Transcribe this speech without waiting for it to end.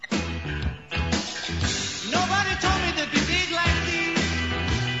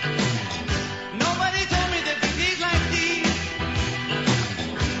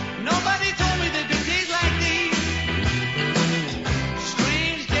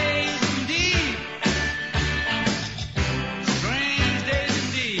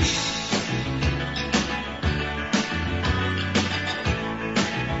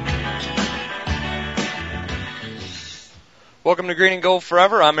Welcome to Green and Gold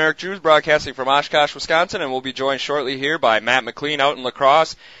Forever. I'm Eric Drews, broadcasting from Oshkosh, Wisconsin, and we'll be joined shortly here by Matt McLean out in La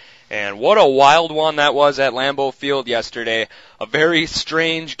Crosse. And what a wild one that was at Lambeau Field yesterday. A very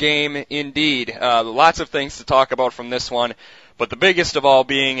strange game indeed. Lots of things to talk about from this one, but the biggest of all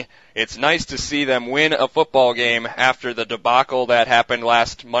being it's nice to see them win a football game after the debacle that happened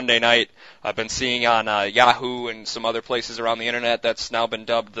last Monday night. I've been seeing on Yahoo and some other places around the internet that's now been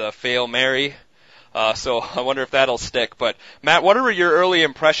dubbed the Fail Mary. So I wonder if that'll stick. But, Matt, what are your early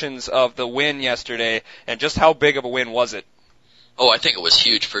impressions of the win yesterday, and just how big of a win was it? Oh, I think it was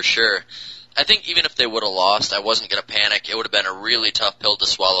huge for sure. I think even if they would have lost, I wasn't going to panic. It would have been a really tough pill to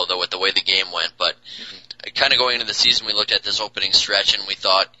swallow, though, with the way the game went. But kind of going into the season, we looked at this opening stretch, and we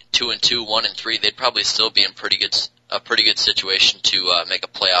thought 2-2, 1-3, they'd probably still be in a pretty good situation to make a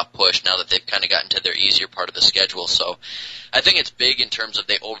playoff push now that they've kind of gotten to their easier part of the schedule. So I think it's big in terms of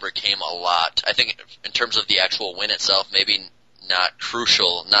they overcame a lot. I think in terms of the actual win itself, maybe not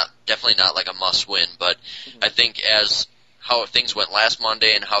crucial, definitely not like a must win, but I think as how things went last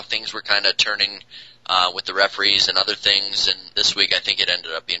Monday and how things were kind of turning with the referees and other things, and this week I think it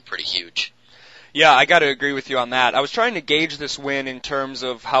ended up being pretty huge. Yeah, I got to agree with you on that. I was trying to gauge this win in terms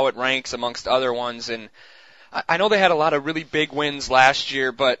of how it ranks amongst other ones, and I know they had a lot of really big wins last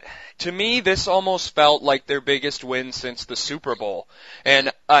year, but to me, this almost felt like their biggest win since the Super Bowl. And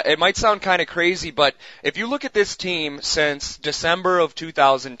it might sound kind of crazy, but if you look at this team since December of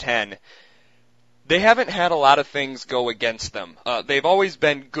 2010, they haven't had a lot of things go against them. They've always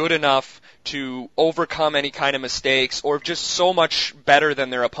been good enough to overcome any kind of mistakes or just so much better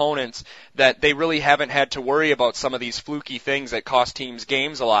than their opponents that they really haven't had to worry about some of these fluky things that cost teams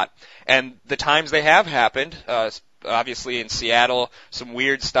games a lot. And the times they have happened, obviously in Seattle, some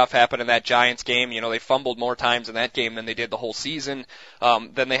weird stuff happened in that Giants game. You know, they fumbled more times in that game than they did the whole season.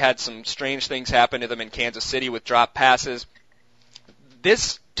 Then they had some strange things happen to them in Kansas City with drop passes.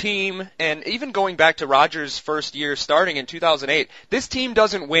 This team, and even going back to Rodgers' first year starting in 2008, this team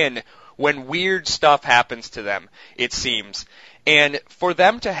doesn't win when weird stuff happens to them, it seems. And for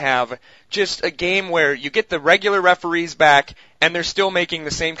them to have just a game where you get the regular referees back and they're still making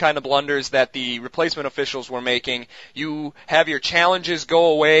the same kind of blunders that the replacement officials were making, you have your challenges go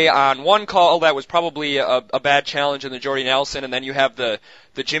away on one call that was probably a bad challenge in the Jordy Nelson, and then you have the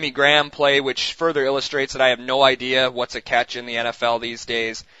Jimmy Graham play, which further illustrates that I have no idea what's a catch in the NFL these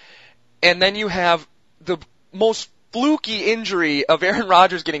days. And then you have the most fluky injury of Aaron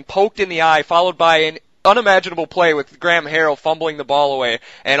Rodgers getting poked in the eye, followed by an unimaginable play with Graham Harrell fumbling the ball away,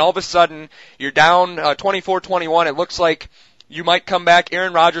 and all of a sudden you're down 24-21. It looks like you might come back.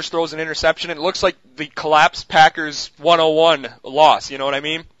 Aaron Rodgers throws an interception, and it looks like the collapsed Packers 101 loss. You know what I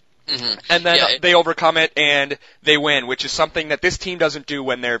mean? Mm-hmm. And then they overcome it and they win, which is something that this team doesn't do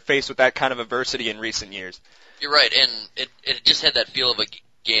when they're faced with that kind of adversity in recent years. You're right, and it just had that feel of a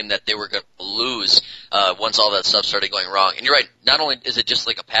game that they were going to lose once all that stuff started going wrong. And you're right, not only is it just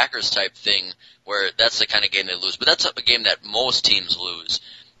like a Packers type thing where that's the kind of game they lose, but that's a game that most teams lose.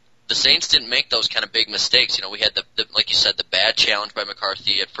 The Saints didn't make those kind of big mistakes. You know, we had the like you said, the bad challenge by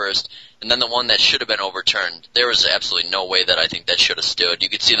McCarthy at first, and then the one that should have been overturned. There was absolutely no way that I think that should have stood. You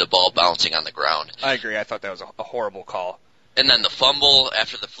could see the ball bouncing on the ground. I agree. I thought that was a horrible call. And then the fumble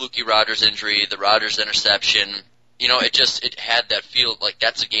after the fluky Rodgers injury, the Rodgers interception. You know, it had that feel like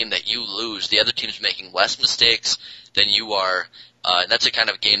that's a game that you lose. The other team's making less mistakes than you are. And that's the kind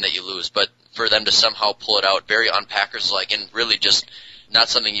of game that you lose. But for them to somehow pull it out, very un-Packers-like, and really just not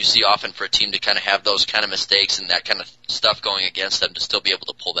something you see often for a team to kind of have those kind of mistakes and that kind of stuff going against them, to still be able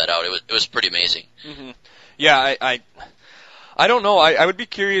to pull that out. It was pretty amazing. Mm-hmm. Yeah, I don't know. I would be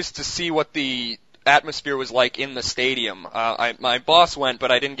curious to see what the atmosphere was like in the stadium. My boss went,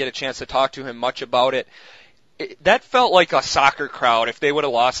 but I didn't get a chance to talk to him much about it. That felt like a soccer crowd if they would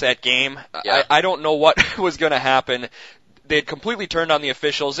have lost that game. Yeah. I don't know what was going to happen. They had completely turned on the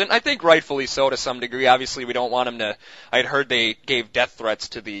officials, and I think rightfully so to some degree. Obviously, we don't want them to. I had heard they gave death threats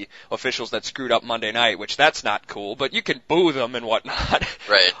to the officials that screwed up Monday night, which that's not cool, but you can boo them and whatnot.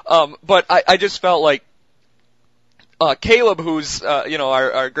 Right. But I just felt like Caleb, who's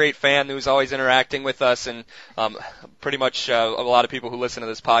our great fan, who's always interacting with us, and pretty much a lot of people who listen to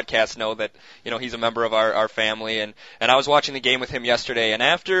this podcast know that he's a member of our family. And I was watching the game with him yesterday, and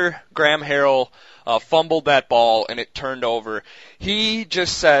after Graham Harrell fumbled that ball and it turned over, he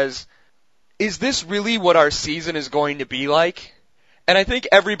just says, "Is this really what our season is going to be like?" And I think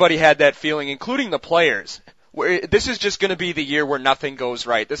everybody had that feeling, including the players. This is just going to be the year where nothing goes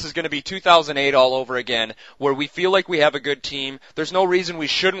right. This is going to be 2008 all over again, where we feel like we have a good team. There's no reason we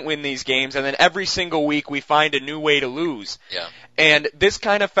shouldn't win these games, and then every single week we find a new way to lose. Yeah. And this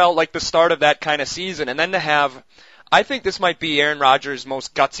kind of felt like the start of that kind of season. And then to have I think this might be Aaron Rodgers'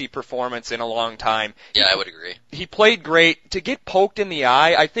 most gutsy performance in a long time. Yeah, I would agree. He played great. To get poked in the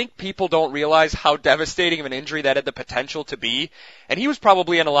eye, I think people don't realize how devastating of an injury that had the potential to be. And he was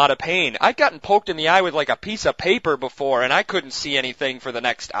probably in a lot of pain. I'd gotten poked in the eye with like a piece of paper before, and I couldn't see anything for the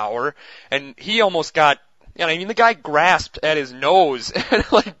next hour. And he almost got, I mean, the guy grasped at his nose and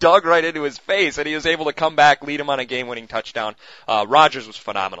like dug right into his face, and he was able to come back, lead him on a game-winning touchdown. Rodgers was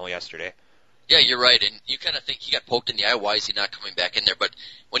phenomenal yesterday. Yeah, you're right, and you kind of think he got poked in the eye, why is he not coming back in there? But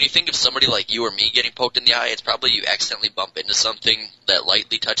when you think of somebody like you or me getting poked in the eye, it's probably you accidentally bump into something that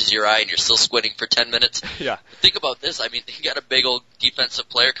lightly touches your eye and you're still squinting for 10 minutes. Yeah. Think about this. I mean, you got a big old defensive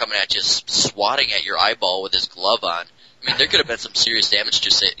player coming at you, swatting at your eyeball with his glove on. I mean, there could have been some serious damage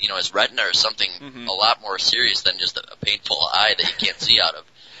to, say, his retina or something a lot more serious than just a painful eye that you can't see out of.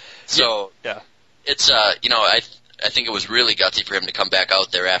 So, yeah. It's, I think it was really gutsy for him to come back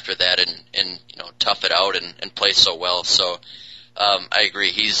out there after that and tough it out and play so well. So I agree.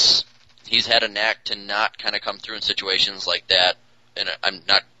 He's had a knack to not kind of come through in situations like that. And I'm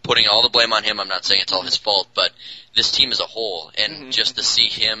not putting all the blame on him. I'm not saying it's all his fault, but this team as a whole, and just to see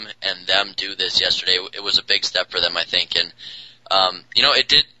him and them do this yesterday, it was a big step for them, I think. And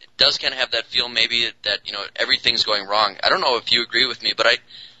it does kind of have that feel maybe that everything's going wrong. I don't know if you agree with me, but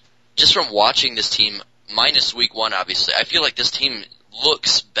just from watching this team, minus week 1, obviously, I feel like this team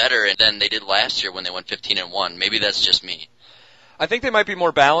looks better than they did last year when they went 15-1. Maybe that's just me. I think they might be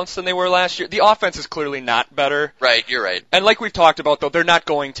more balanced than they were last year. The offense is clearly not better. Right, you're right. And like we've talked about, though, they're not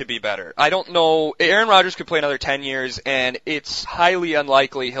going to be better. I don't know. Aaron Rodgers could play another 10 years, and it's highly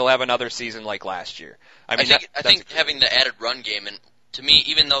unlikely he'll have another season like last year. I think having the added run game, and to me,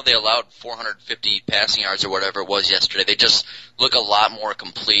 even though they allowed 450 passing yards or whatever it was yesterday, they just look a lot more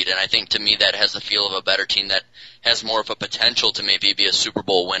complete. And I think to me that has the feel of a better team that has more of a potential to maybe be a Super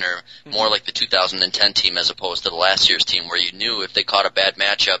Bowl winner, more like the 2010 team as opposed to the last year's team where you knew if they caught a bad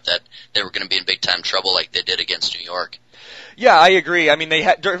matchup that they were going to be in big time trouble like they did against New York. Yeah, I agree. I mean, they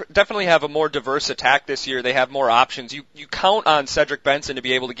definitely have a more diverse attack this year. They have more options. You count on Cedric Benson to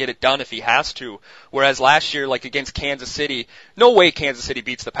be able to get it done if he has to, whereas last year, like against Kansas City, no way Kansas City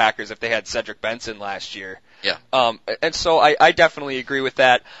beats the Packers if they had Cedric Benson last year. Yeah. And so I definitely agree with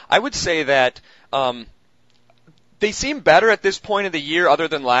that. I would say that they seem better at this point of the year other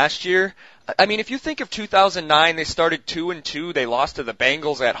than last year. I mean, if you think of 2009, they started 2-2. They lost to the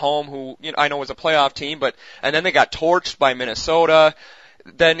Bengals at home, who I know was a playoff team, and then they got torched by Minnesota.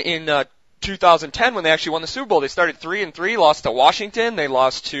 Then in 2010, when they actually won the Super Bowl, they started 3-3, lost to Washington, they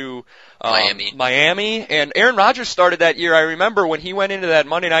lost to Miami, and Aaron Rodgers started that year. I remember when he went into that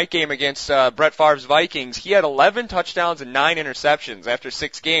Monday night game against Brett Favre's Vikings, he had 11 touchdowns and 9 interceptions after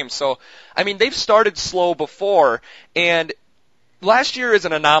 6 games. So, I mean, they've started slow before, and last year is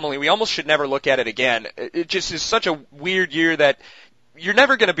an anomaly. We almost should never look at it again. It just is such a weird year that you're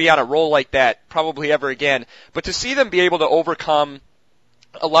never going to be on a roll like that probably ever again. But to see them be able to overcome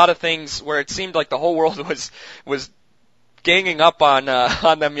a lot of things where it seemed like the whole world was ganging up on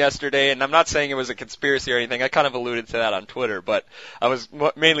them yesterday, and I'm not saying it was a conspiracy or anything. I kind of alluded to that on Twitter, but I was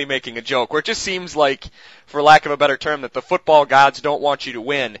mainly making a joke where it just seems like, for lack of a better term, that the football gods don't want you to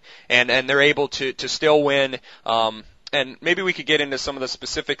win, and they're able to still win. And maybe we could get into some of the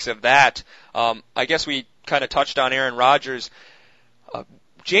specifics of that. I guess we kind of touched on Aaron Rodgers.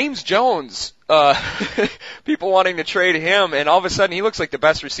 James Jones, people wanting to trade him, and all of a sudden he looks like the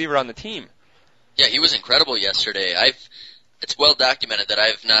best receiver on the team. Yeah, he was incredible yesterday. It's well documented that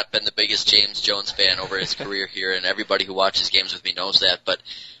I've not been the biggest James Jones fan over his career here, and everybody who watches games with me knows that, but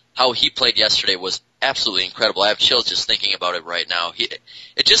how he played yesterday was absolutely incredible. I have chills just thinking about it right now.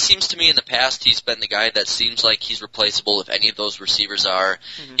 It just seems to me in the past he's been the guy that seems like he's replaceable if any of those receivers are.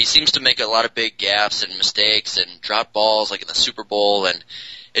 Mm-hmm. He seems to make a lot of big gaffes and mistakes and drop balls like in the Super Bowl, and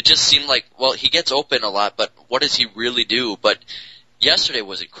it just seemed like, well, he gets open a lot, but what does he really do? But yesterday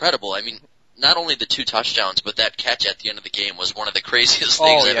was incredible. I mean, not only the 2 touchdowns, but that catch at the end of the game was one of the craziest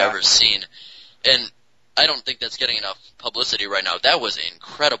things I've ever seen. And I don't think that's getting enough publicity right now. That was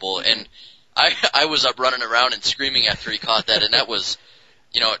incredible, and I was up running around and screaming after he caught that, and that was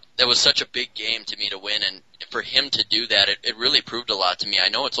such a big game to me to win, and for him to do that, it really proved a lot to me. I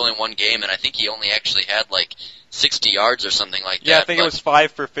know it's only one game, and I think he only actually had like 60 yards or something like that. Yeah, I think it was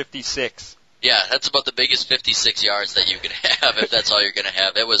 5 for 56. Yeah, that's about the biggest 56 yards that you could have if that's all you're going to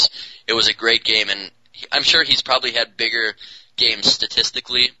have. It was a great game, and I'm sure he's probably had bigger games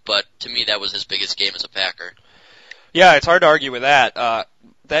statistically, but to me that was his biggest game as a Packer. Yeah, it's hard to argue with that.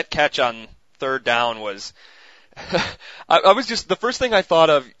 That catch on 3rd down was I was just, the first thing I thought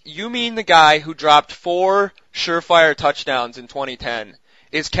of, you mean the guy who dropped 4 surefire touchdowns in 2010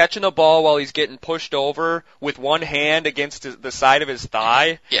 is catching the ball while he's getting pushed over with one hand against the side of his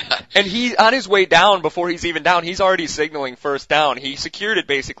thigh. Yeah. And he's on his way down before he's even down. He's already signaling first down. He secured it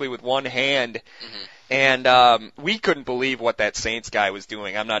basically with one hand. Mm-hmm. And we couldn't believe what that Saints guy was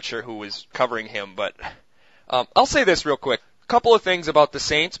doing. I'm not sure who was covering him, but I'll say this real quick. A couple of things about the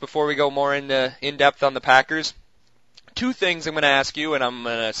Saints before we go more in depth on the Packers. Two things I'm going to ask you, and I'm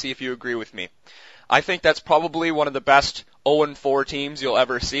going to see if you agree with me. I think that's probably one of the best 0-4 teams you'll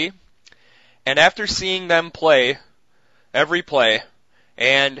ever see. And after seeing them play every play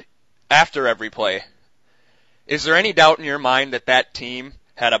and after every play, is there any doubt in your mind that that team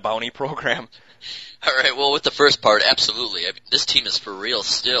had a bounty program? All right, well, with the first part, absolutely. I mean, this team is for real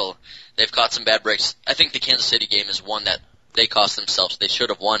still. They've caught some bad breaks. I think the Kansas City game is one that they cost themselves. They should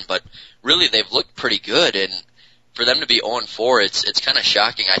have won, but really they've looked pretty good, and for them to be 0-4, it's kind of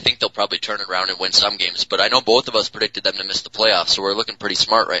shocking. I think they'll probably turn it around and win some games, but I know both of us predicted them to miss the playoffs, so we're looking pretty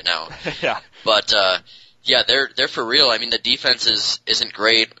smart right now. Yeah. But yeah, they're for real. I mean, the defense isn't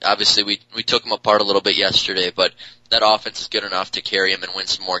great. Obviously, we took them apart a little bit yesterday, but that offense is good enough to carry them and win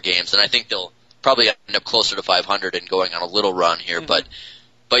some more games, and I think they'll probably end up closer to 500 and going on a little run here, Mm-hmm.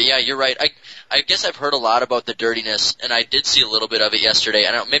 But yeah, you're right. I guess I've heard a lot about the dirtiness, and I did see a little bit of it yesterday.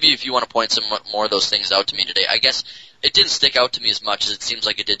 I don't, maybe if you want to point some more of those things out to me today, I guess it didn't stick out to me as much as it seems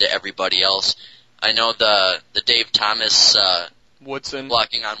like it did to everybody else. I know the Dave Thomas Woodson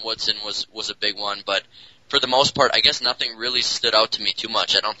blocking on Woodson was a big one, but for the most part, I guess nothing really stood out to me too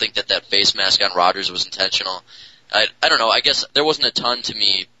much. I don't think that face mask on Rodgers was intentional. I don't know. I guess there wasn't a ton to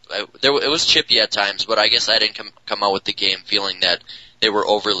me. It was chippy at times, but I guess I didn't come out with the game feeling that they were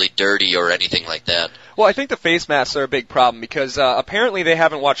overly dirty or anything like that. Well, I think the face masks are a big problem because apparently they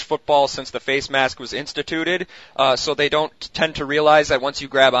haven't watched football since the face mask was instituted, so they don't tend to realize that once you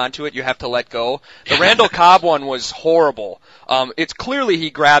grab onto it, you have to let go. The Randall Cobb one was horrible. It's clearly he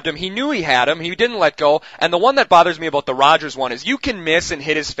grabbed him. He knew he had him. He didn't let go. And the one that bothers me about the Rodgers one is you can miss and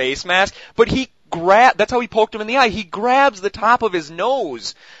hit his face mask, but that's how he poked him in the eye. He grabs the top of his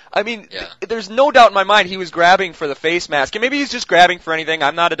nose. I mean, there's no doubt in my mind he was grabbing for the face mask. And maybe he's just grabbing for anything.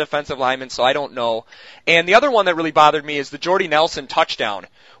 I'm not a defensive lineman, so I don't know. And the other one that really bothered me is the Jordy Nelson touchdown,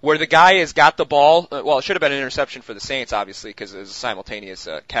 where the guy has got the ball. Well, it should have been an interception for the Saints, obviously, because it was a simultaneous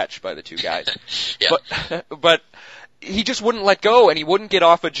catch by the two guys. Yeah. But he just wouldn't let go, and he wouldn't get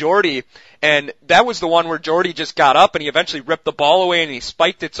off of Jordy. And that was the one where Jordy just got up, and he eventually ripped the ball away, and he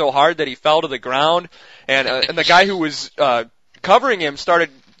spiked it so hard that he fell to the ground. And the guy who was covering him started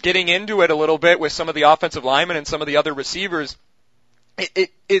getting into it a little bit with some of the offensive linemen and some of the other receivers.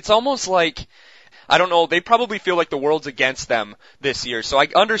 It's almost like, I don't know, they probably feel like the world's against them this year. So I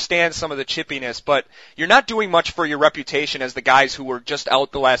understand some of the chippiness, but you're not doing much for your reputation as the guys who were just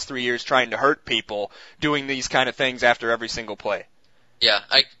out the last 3 years trying to hurt people, doing these kind of things after every single play. Yeah,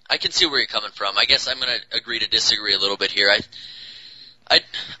 I can see where you're coming from. I guess I'm going to agree to disagree a little bit here.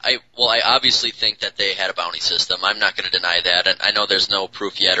 I obviously think that they had a bounty system. I'm not going to deny that, and I know there's no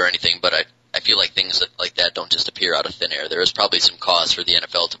proof yet or anything, but I feel like things like that don't just appear out of thin air. There is probably some cause for the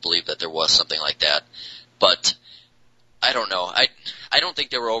NFL to believe that there was something like that, but I don't know. I don't think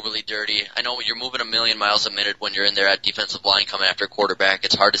they were overly dirty. I know you're moving a million miles a minute when you're in there at defensive line coming after a quarterback.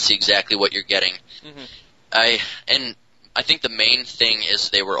 It's hard to see exactly what you're getting. Mm-hmm. I think the main thing is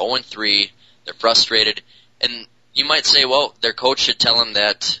they were 0-3. They're frustrated, and you might say, well, their coach should tell them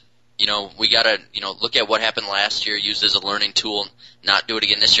that, we gotta, look at what happened last year, use it as a learning tool, not do it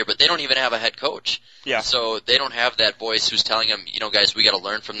again this year, but they don't even have a head coach. Yeah. So they don't have that voice who's telling them, guys, we gotta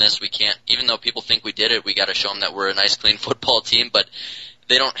learn from this. We can't, even though people think we did it, we gotta show them that we're a nice, clean football team, but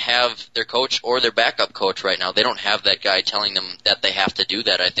they don't have their coach or their backup coach right now. They don't have that guy telling them that they have to do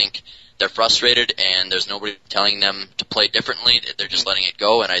that. I think they're frustrated, and there's nobody telling them to play differently. They're just letting it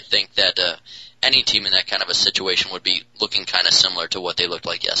go, and I think that any team in that kind of a situation would be looking kind of similar to what they looked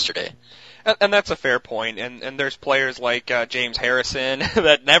like yesterday. And that's a fair point. And there's players like James Harrison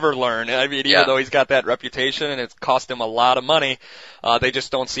that never learn. I mean, even though he's got that reputation and it's cost him a lot of money, they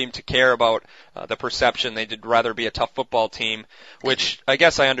just don't seem to care about the perception. They'd rather be a tough football team, which I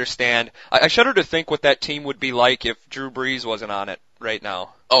guess I understand. I shudder to think what that team would be like if Drew Brees wasn't on it right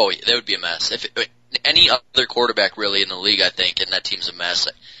now. Oh, that would be a mess. If any other quarterback really in the league, I think, and that team's a mess.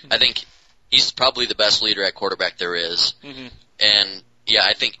 I think he's probably the best leader at quarterback there is. Mm-hmm. And, yeah,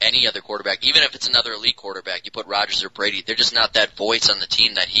 I think any other quarterback, even if it's another elite quarterback, you put Rodgers or Brady, they're just not that voice on the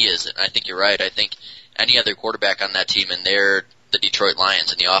team that he is. And I think you're right. I think any other quarterback on that team, and they're the Detroit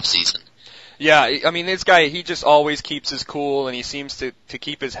Lions in the offseason. Yeah, I mean, this guy, he just always keeps his cool, and he seems to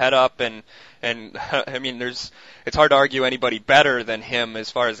keep his head up, and I mean, it's hard to argue anybody better than him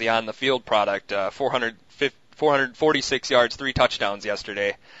as far as the on-the-field product. 446 yards, 3 touchdowns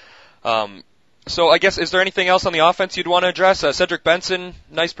yesterday. So I guess, is there anything else on the offense you'd want to address? Cedric Benson,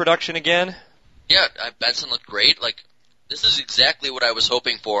 nice production again. Yeah, Benson looked great. Like, this is exactly what I was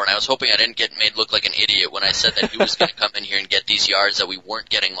hoping for, and I was hoping I didn't get made look like an idiot when I said that he was going to come in here and get these yards that we weren't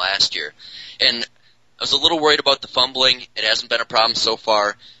getting last year. And I was a little worried about the fumbling. It hasn't been a problem so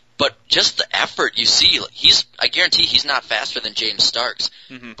far. But just the effort you see, I guarantee he's not faster than James Starks,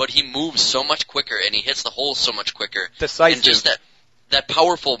 but he moves so much quicker and he hits the hole so much quicker. Decisive. And just that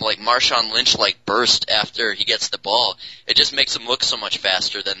powerful, like, Marshawn Lynch-like burst after he gets the ball, it just makes him look so much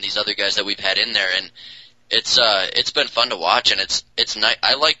faster than these other guys that we've had in there. And it's been fun to watch, and it's nice.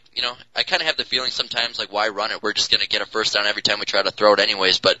 I kind of have the feeling sometimes, like, why run it? We're just going to get a first down every time we try to throw it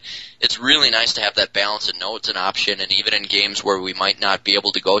anyways, but it's really nice to have that balance and know it's an option, and even in games where we might not be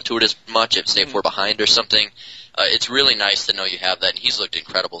able to go to it as much, if we're behind or something, it's really nice to know you have that, and he's looked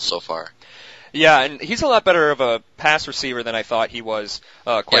incredible so far. Yeah, and he's a lot better of a pass receiver than I thought he was,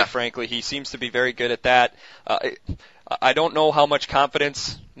 quite frankly. He seems to be very good at that. I don't know how much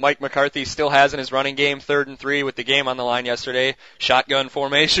confidence Mike McCarthy still has in his running game, 3rd and 3 with the game on the line yesterday. Shotgun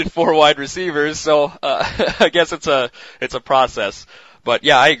formation, 4 wide receivers, so I guess it's a process. But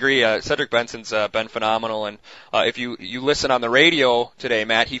yeah, I agree. Cedric Benson's been phenomenal, and if you listen on the radio today,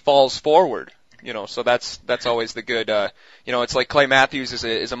 Matt, he falls forward. So that's always the good. It's like Clay Matthews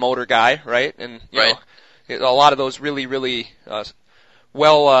is a motor guy, right? And you know, a lot of those really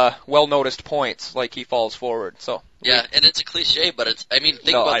well noticed points, like he falls forward. So yeah, and it's a cliche, but think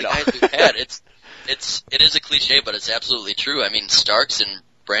about the guys we've had. It is a cliche, but it's absolutely true. I mean, Starks and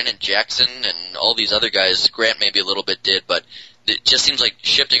Brandon Jackson and all these other guys, Grant maybe a little bit did, but it just seems like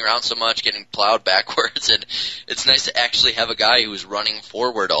shifting around so much, getting plowed backwards, and it's nice to actually have a guy who's running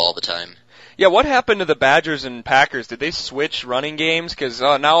forward all the time. Yeah, what happened to the Badgers and Packers? Did they switch running games? Because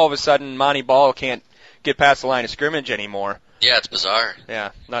now all of a sudden Monty Ball can't get past the line of scrimmage anymore. Yeah, it's bizarre.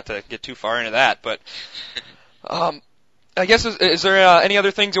 Yeah, not to get too far into that, but I guess is there any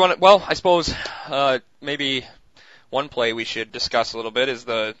other things you want to? Well, I suppose maybe one play we should discuss a little bit is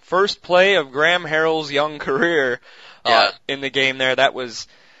the first play of Graham Harrell's young career in the game there. That was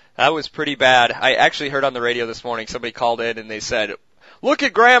pretty bad. I actually heard on the radio this morning somebody called in and they said, "Look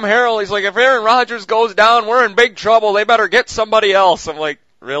at Graham Harrell. He's like, if Aaron Rodgers goes down, we're in big trouble. They better get somebody else." I'm like,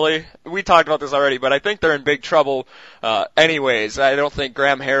 really? We talked about this already, but I think they're in big trouble anyways. I don't think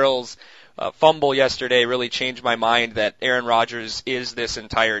Graham Harrell's fumble yesterday really changed my mind that Aaron Rodgers is this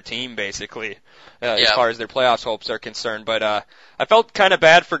entire team, basically, as far as their playoffs hopes are concerned. But I felt kind of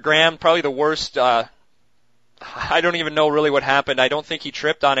bad for Graham, probably the worst. I don't even know really what happened. I don't think he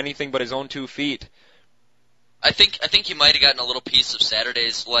tripped on anything but his own 2 feet. I think he might have gotten a little piece of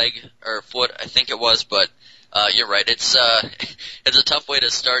Saturday's leg or foot, I think it was, but you're right. It's a tough way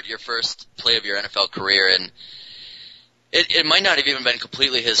to start your first play of your NFL career, and it might not have even been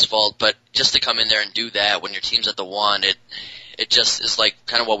completely his fault, but just to come in there and do that when your team's at the 1, it just is like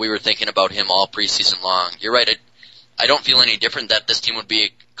kind of what we were thinking about him all preseason long. You're right. I don't feel any different that this team would be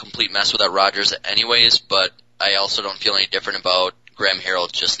a complete mess without Rodgers anyways, but I also don't feel any different about Graham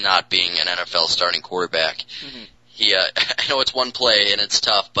Harrell just not being an NFL starting quarterback. I know it's one play and it's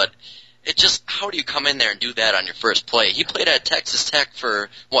tough, but it just, how do you come in there and do that on your first play? He played at Texas Tech for,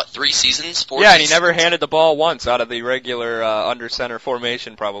 3 seasons? 4 seasons? And he never handed the ball once out of the regular under center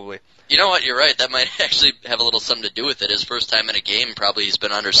formation, probably. You know what, you're right. That might actually have a little something to do with it. His first time in a game, probably he's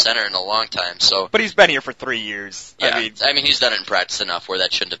been under center in a long time. So. But he's been here for 3 years. Yeah, I mean, he's done it in practice enough where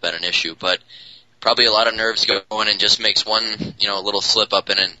that shouldn't have been an issue, but probably a lot of nerves going and just makes one, little slip up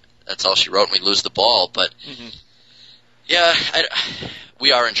and that's all she wrote and we lose the ball. But, yeah,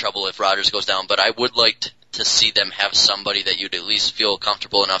 we are in trouble if Rodgers goes down, but I would like to see them have somebody that you'd at least feel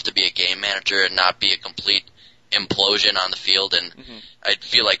comfortable enough to be a game manager and not be a complete implosion on the field. And I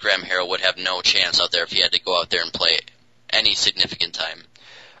feel like Graham Harrell would have no chance out there if he had to go out there and play any significant time.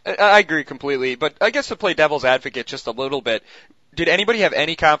 I agree completely, but I guess to play devil's advocate just a little bit, did anybody have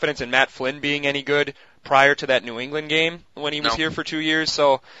any confidence in Matt Flynn being any good prior to that New England game when he was here for 2 years?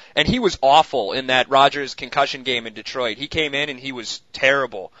 And he was awful in that Rodgers concussion game in Detroit. He came in and he was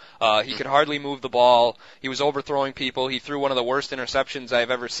terrible. He could hardly move the ball. He was overthrowing people. He threw one of the worst interceptions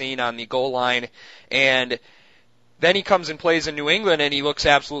I've ever seen on the goal line. And then he comes and plays in New England and he looks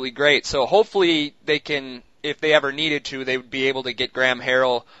absolutely great. So hopefully they can, if they ever needed to, they would be able to get Graham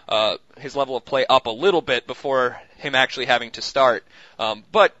Harrell, his level of play up a little bit before him actually having to start.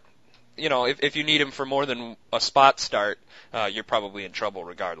 But, if you need him for more than a spot start, you're probably in trouble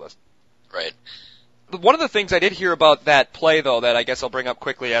regardless. Right. One of the things I did hear about that play, though, that I guess I'll bring up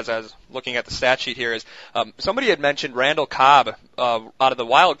quickly as I was looking at the stat sheet here is somebody had mentioned Randall Cobb out of the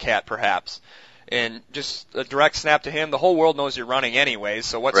Wildcat, perhaps. and just a direct snap to him. The whole world knows you're running anyway,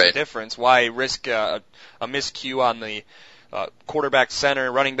 so what's Right. the difference? Why risk a miscue on the quarterback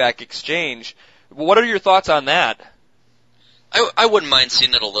center running back exchange? What are your thoughts on that? I wouldn't mind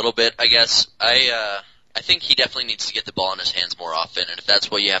seeing it a little bit, I guess. I think he definitely needs to get the ball in his hands more often, and if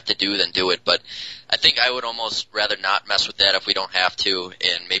that's what you have to do, then do it. But I think I would almost rather not mess with that if we don't have to,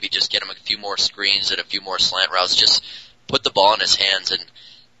 and maybe just get him a few more screens and a few more slant routes. Just put the ball in his hands, and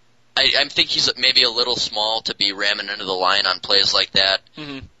I think he's maybe a little small to be ramming into the line on plays like that.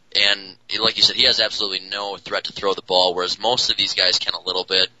 Mm-hmm. And like you said, he has absolutely no threat to throw the ball, whereas most of these guys can a little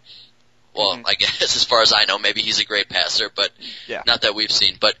bit. Well, I guess as far as I know, maybe he's a great passer, but not that we've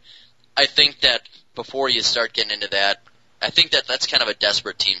seen. But I think that before you start getting into that, I think that that's kind of a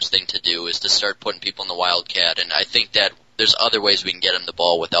desperate team's thing to do, is to start putting people in the Wildcat, and I think that there's other ways we can get him the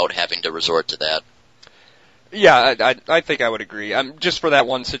ball without having to resort to that. Yeah, I think I would agree. Just for that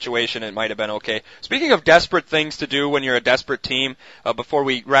one situation, it might have been okay. Speaking of desperate things to do when you're a desperate team, before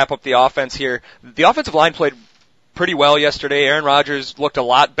we wrap up the offense here, the offensive line played pretty well yesterday. Aaron Rodgers looked a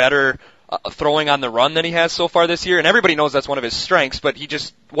lot better throwing on the run than he has so far this year, and everybody knows that's one of his strengths, but he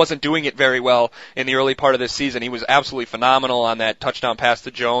just wasn't doing it very well in the early part of this season. He was absolutely phenomenal on that touchdown pass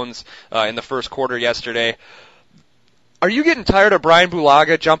to Jones in the first quarter yesterday. Are you getting tired of Brian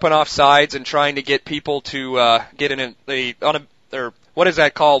Bulaga jumping off sides and trying to get people to get in or what is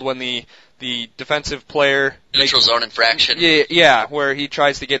that called when the defensive player Neutral zone infraction. Yeah, where he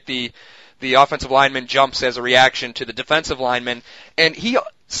tries to get the offensive lineman jumps as a reaction to the defensive lineman, and he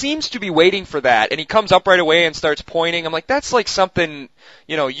seems to be waiting for that, and he comes up right away and starts pointing. I'm like, that's like something,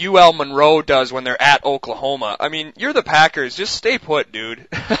 UL Monroe does when they're at Oklahoma. I mean, you're the Packers. Just stay put, dude.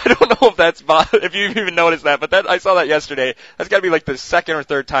 I don't know if you've even noticed that, but I saw that yesterday. That's got to be like the second or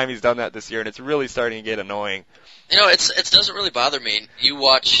third time he's done that this year, and it's really starting to get annoying. It doesn't really bother me. You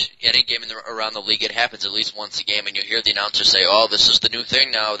watch any game around the league, it happens at least once a game, and you hear the announcer say, "Oh, this is the new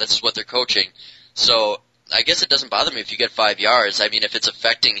thing now. This is what they're coaching." So I guess it doesn't bother me if you get 5 yards. I mean, if it's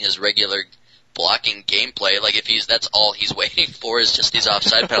affecting his regular blocking gameplay, like that's all he's waiting for is just these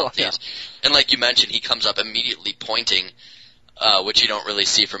offside penalties. And like you mentioned, he comes up immediately pointing, which you don't really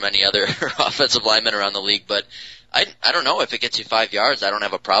see from any other offensive lineman around the league. But I don't know, if it gets you 5 yards, I don't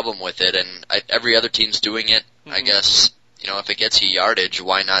have a problem with it. And every other team's doing it. I guess, if it gets you yardage,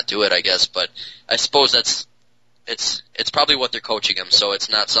 why not do it, I guess. But I suppose it's probably what they're coaching him, so it's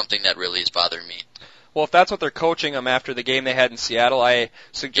not something that really is bothering me. Well, if that's what they're coaching him after the game they had in Seattle, I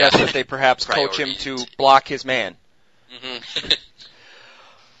suggest that they perhaps coach him to block his man. Mm-hmm.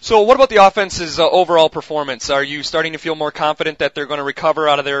 So what about the offense's overall performance? Are you starting to feel more confident that they're going to recover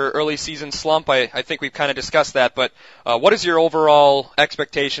out of their early season slump? I think we've kind of discussed that, but what is your overall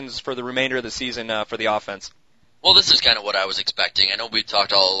expectations for the remainder of the season for the offense? Well, this is kind of what I was expecting. I know we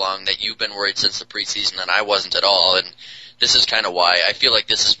talked all along that you've been worried since the preseason, and I wasn't at all, and this is kind of why. I feel like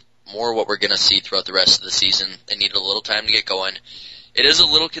this is more what we're going to see throughout the rest of the season. They needed a little time to get going. It is a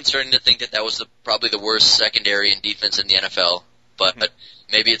little concerning to think that was probably the worst secondary and defense in the NFL, but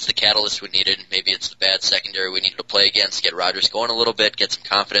maybe it's the catalyst we needed. Maybe it's the bad secondary we needed to play against, get Rodgers going a little bit, get some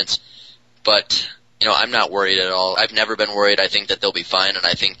confidence. But, I'm not worried at all. I've never been worried. I think that they'll be fine, and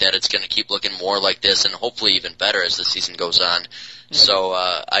I think that it's going to keep looking more like this and hopefully even better as the season goes on. So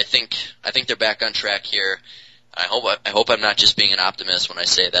I think they're back on track here. I hope I'm not just being an optimist when I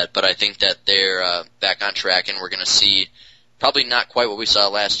say that, but I think that they're back on track, and we're going to see probably not quite what we saw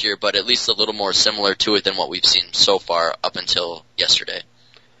last year, but at least a little more similar to it than what we've seen so far up until yesterday.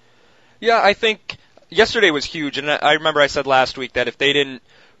 Yeah, I think yesterday was huge, and I remember I said last week that if they didn't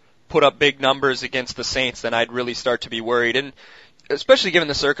put up big numbers against the Saints, then I'd really start to be worried, and especially given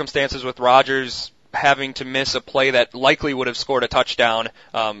the circumstances with Rodgers having to miss a play that likely would have scored a touchdown.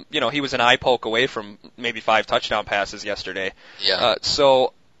 He was an eye poke away from maybe 5 touchdown passes yesterday. Yeah.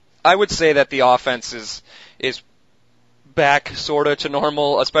 So I would say that the offense is back sort of to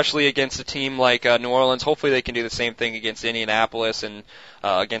normal, especially against a team like New Orleans. Hopefully they can do the same thing against Indianapolis and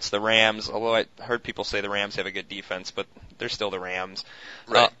against the Rams, although I heard people say the Rams have a good defense, but they're still the Rams.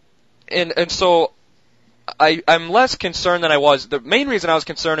 Right. And so I'm less concerned than I was. The main reason I was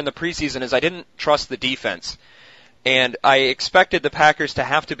concerned in the preseason is I didn't trust the defense. And I expected the Packers to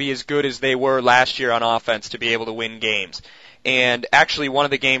have to be as good as they were last year on offense to be able to win games. And actually one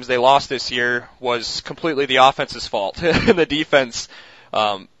of the games they lost this year was completely the offense's fault. The defense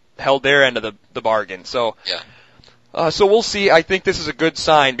held their end of the bargain. So so we'll see. I think this is a good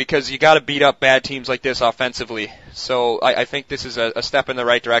sign because you got to beat up bad teams like this offensively. So I think this is a step in the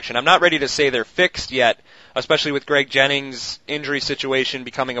right direction. I'm not ready to say they're fixed yet, especially with Greg Jennings' injury situation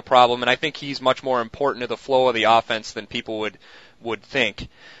becoming a problem, and I think he's much more important to the flow of the offense than people would think.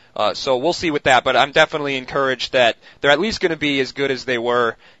 So we'll see with that, but I'm definitely encouraged that they're at least going to be as good as they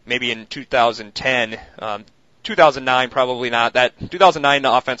were maybe in 2010. 2009 probably not. That 2009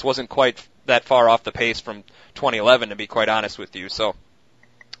 offense wasn't quite that far off the pace from 2011, to be quite honest with you. So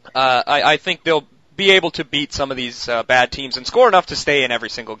I think they'll be able to beat some of these bad teams and score enough to stay in every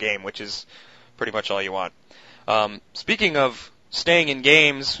single game, which is pretty much all you want. Speaking of staying in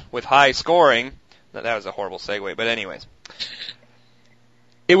games with high scoring, that was a horrible segue, but anyways.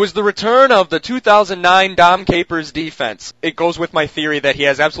 It was the return of the 2009 Dom Capers defense. It goes with my theory that he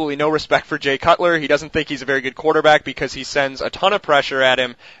has absolutely no respect for Jay Cutler. He doesn't think he's a very good quarterback because he sends a ton of pressure at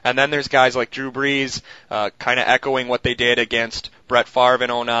him. And then there's guys like Drew Brees, kind of echoing what they did against Brett Favre in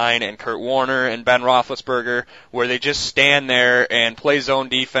 2009 and Kurt Warner and Ben Roethlisberger, where they just stand there and play zone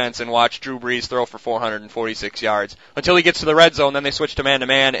defense and watch Drew Brees throw for 446 yards. Until he gets to the red zone, then they switch to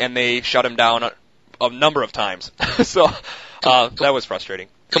man-to-man and they shut him down a number of times. So that was frustrating.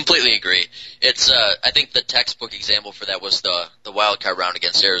 Completely agree. It's I think the textbook example for that was the wild card round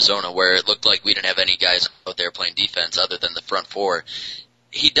against Arizona, where it looked like we didn't have any guys out there playing defense other than the front four.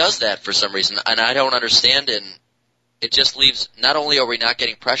 He does that for some reason, and I don't understand, and it just leaves, not only are we not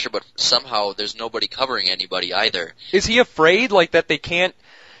getting pressure, but somehow there's nobody covering anybody either. Is he afraid, like, that they can't,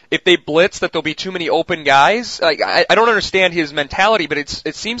 if they blitz, that there'll be too many open guys? Like, I don't understand his mentality, but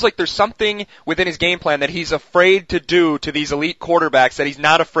it seems like there's something within his game plan that he's afraid to do to these elite quarterbacks that he's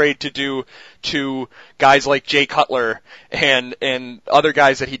not afraid to do to guys like Jay Cutler and other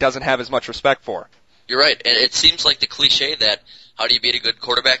guys that he doesn't have as much respect for. You're right, and it seems like the cliche that how do you beat a good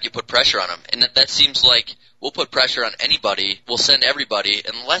quarterback? You put pressure on him, and that seems like we'll put pressure on anybody, we'll send everybody,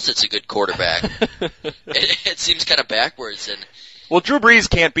 unless it's a good quarterback. it seems kind of backwards, and well, Drew Brees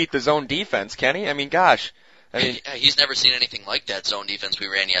can't beat the zone defense, can he? I mean, gosh. He's never seen anything like that zone defense we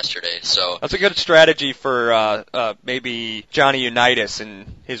ran yesterday. So that's a good strategy for maybe Johnny Unitas in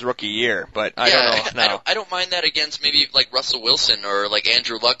his rookie year, but I don't know. No. I don't mind that against maybe like Russell Wilson or like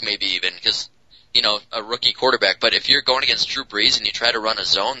Andrew Luck maybe even, because a rookie quarterback. But if you're going against Drew Brees and you try to run a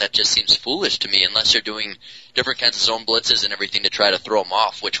zone, that just seems foolish to me, unless you're doing different kinds of zone blitzes and everything to try to throw him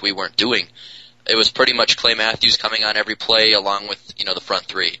off, which we weren't doing. It was pretty much Clay Matthews coming on every play along with, the front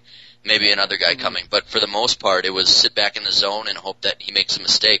three. Maybe another guy coming. But for the most part, it was sit back in the zone and hope that he makes a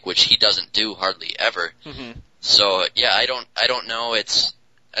mistake, which he doesn't do hardly ever. Mm-hmm. So, yeah, I don't know.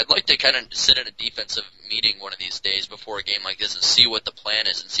 I'd like to kind of sit at a defensive meeting one of these days before a game like this and see what the plan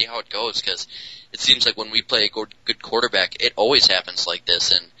is and see how it goes, because it seems like when we play a good quarterback, it always happens like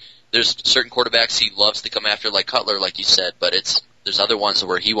this. And there's certain quarterbacks he loves to come after, like Cutler, like you said, but there's other ones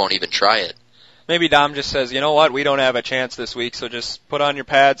where he won't even try it. Maybe Dom just says, you know what, we don't have a chance this week, so just put on your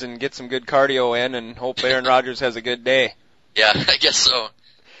pads and get some good cardio in and hope Aaron Rodgers has a good day. Yeah, I guess so.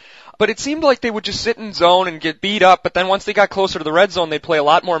 But it seemed like they would just sit in zone and get beat up, but then once they got closer to the red zone, they'd play a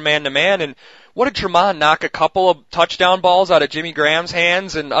lot more man-to-man, and what did Tremont knock a couple of touchdown balls out of Jimmy Graham's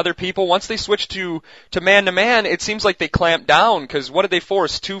hands and other people? Once they switched to man-to-man, it seems like they clamped down, because what did they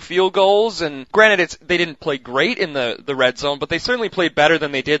force? 2 field goals, and granted, they didn't play great in the red zone, but they certainly played better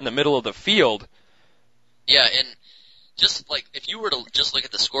than they did in the middle of the field. Yeah, and just like if you were to just look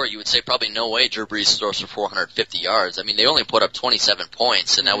at the score, you would say probably no way Drew Brees throws for 450 yards. I mean, they only put up 27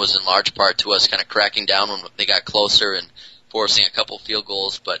 points, and that was in large part to us kind of cracking down when they got closer and forcing a couple field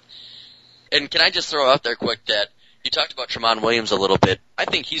goals. And can I just throw out there quick that you talked about Tramon Williams a little bit. I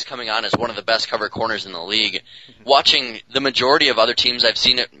think he's coming on as one of the best cover corners in the league. Watching the majority of other teams, I've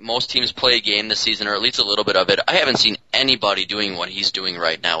seen it, most teams play a game this season, or at least a little bit of it. I haven't seen anybody doing what he's doing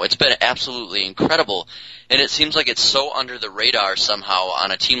right now. It's been absolutely incredible. And it seems like it's so under the radar somehow on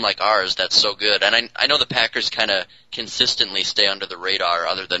a team like ours that's so good. And I know the Packers kind of consistently stay under the radar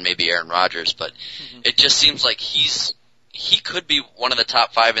other than maybe Aaron Rodgers, but it just seems like he could be one of the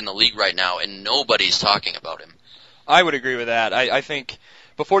top 5 in the league right now, and nobody's talking about him. I would agree with that. I think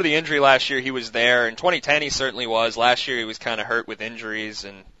before the injury last year, he was there. In 2010, he certainly was. Last year, he was kind of hurt with injuries,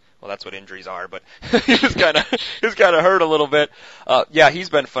 and well, that's what injuries are. But he was kind of hurt a little bit. Yeah, he's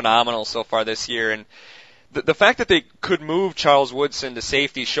been phenomenal so far this year, and the fact that they could move Charles Woodson to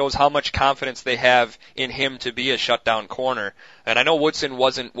safety shows how much confidence they have in him to be a shutdown corner. And I know Woodson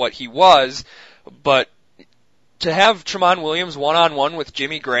wasn't what he was, but to have Tramon Williams one-on-one with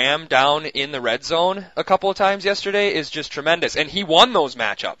Jimmy Graham down in the red zone a couple of times yesterday is just tremendous. And he won those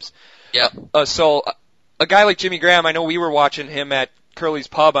matchups. Yeah. So a guy like Jimmy Graham, I know we were watching him at Curly's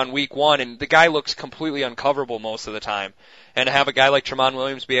Pub on week 1, and the guy looks completely uncoverable most of the time. And to have a guy like Tramon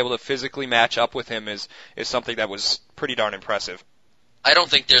Williams be able to physically match up with him is something that was pretty darn impressive. I don't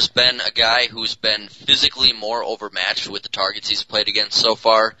think there's been a guy who's been physically more overmatched with the targets he's played against so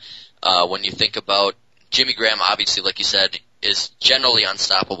far. When you think about Jimmy Graham, obviously, like you said, is generally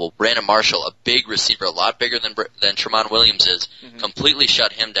unstoppable. Brandon Marshall, a big receiver, a lot bigger than Tramon Williams is, completely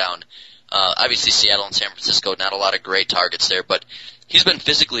shut him down. Obviously Seattle and San Francisco, not a lot of great targets there, but he's been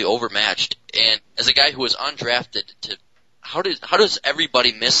physically overmatched. And as a guy who was undrafted, how does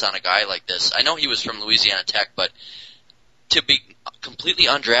everybody miss on a guy like this? I know he was from Louisiana Tech, but to be completely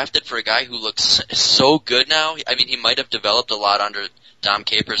undrafted for a guy who looks so good now, I mean, he might have developed a lot under Dom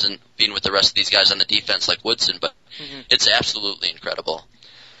Capers and being with the rest of these guys on the defense like Woodson, but it's absolutely incredible.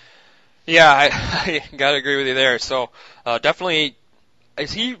 Yeah, I gotta agree with you there. So, definitely,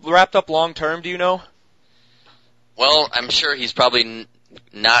 is he wrapped up long term, do you know? Well, I'm sure he's probably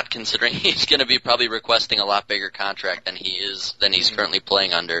not, considering he's going to be probably requesting a lot bigger contract than he's currently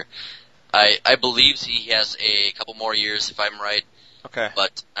playing under. I believe he has a couple more years, if I'm right. Okay.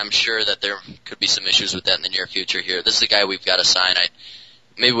 But I'm sure that there could be some issues with that in the near future here. This is a guy we've got to sign.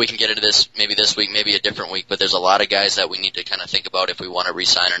 Maybe we can get into this maybe this week, maybe a different week, but there's a lot of guys that we need to kind of think about if we want to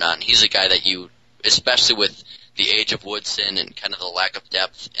re-sign or not. And he's a guy that you, especially with the age of Woodson and kind of the lack of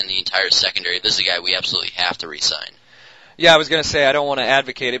depth in the entire secondary, this is a guy we absolutely have to re-sign. Yeah, I was going to say I don't want to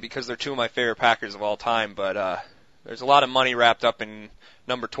advocate it because they're two of my favorite Packers of all time, but there's a lot of money wrapped up in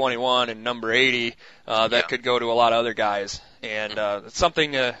number 21 and number 80 that could go to a lot of other guys. And it's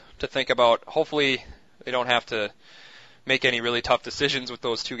something to think about. Hopefully they don't have to make any really tough decisions with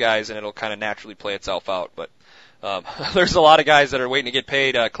those two guys, and it'll kind of naturally play itself out. But there's a lot of guys that are waiting to get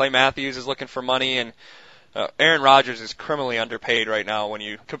paid. Clay Matthews is looking for money, and Aaron Rodgers is criminally underpaid right now when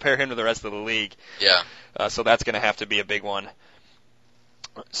you compare him to the rest of the league. Yeah. So that's going to have to be a big one.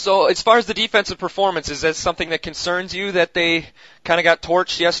 So as far as the defensive performance, is that something that concerns you that they kind of got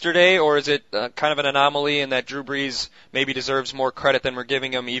torched yesterday, or is it kind of an anomaly and that Drew Brees maybe deserves more credit than we're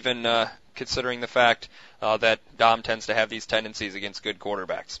giving him, even considering the fact that Dom tends to have these tendencies against good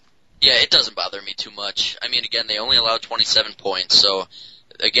quarterbacks? Yeah, it doesn't bother me too much. I mean, again, they only allowed 27 points, so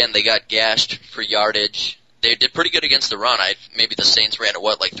again, they got gashed for yardage. They did pretty good against the run. Maybe the Saints ran it,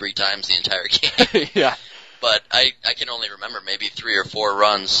 like 3 times the entire game? Yeah. But I can only remember maybe 3 or 4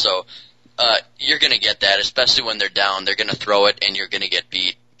 runs, so you're going to get that, especially when they're down. They're going to throw it, and you're going to get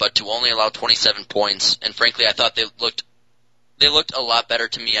beat. But to only allow 27 points, and frankly, I thought they looked a lot better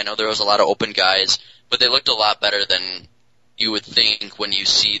to me. I know there was a lot of open guys, but they looked a lot better than you would think when you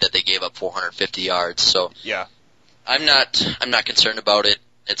see that they gave up 450 yards. So yeah, I'm not concerned about it.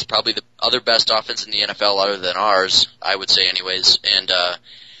 It's probably the other best offense in the NFL other than ours, I would say anyways. And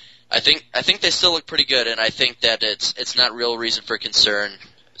I think they still look pretty good, and I think that it's not real reason for concern.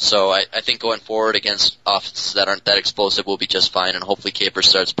 So I think going forward against offenses that aren't that explosive will be just fine, and hopefully Capers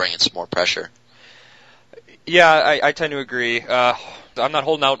starts bringing some more pressure. Yeah, I tend to agree. I'm not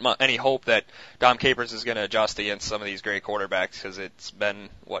holding out any hope that Dom Capers is going to adjust against some of these great quarterbacks because it's been,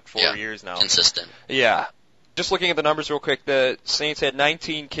 4 years now? Consistent. Yeah. Just looking at the numbers real quick, the Saints had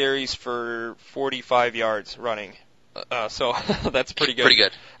 19 carries for 45 yards running. So that's pretty good. Pretty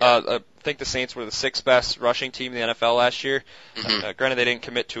good. I think the Saints were the 6th best rushing team in the NFL last year. Mm-hmm. Granted, they didn't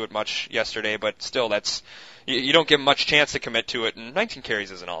commit to it much yesterday, but still, you don't give them much chance to commit to it, and 19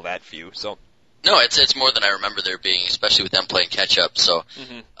 carries isn't all that few. So no, it's more than I remember there being, especially with them playing catch up. So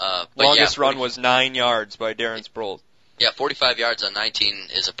longest run was 9 yards by Darren Sproles. Yeah, 45 yards on 19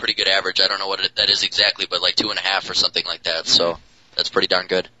 is a pretty good average. I don't know what that is exactly, but like 2.5 or something like that. So that's pretty darn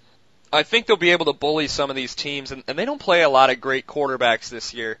good. I think they'll be able to bully some of these teams, and they don't play a lot of great quarterbacks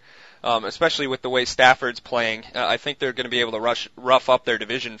this year, especially with the way Stafford's playing. I think they're going to be able to rough up their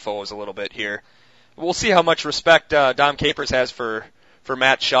division foes a little bit here. We'll see how much respect Dom Capers has for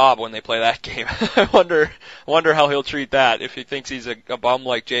Matt Schaub when they play that game. I wonder how he'll treat that, if he thinks he's a bum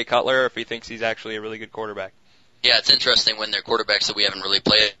like Jay Cutler, or if he thinks he's actually a really good quarterback. Yeah, it's interesting when they're quarterbacks that we haven't really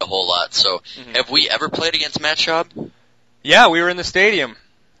played a whole lot. So have we ever played against Matt Schaub? Yeah, we were in the stadium.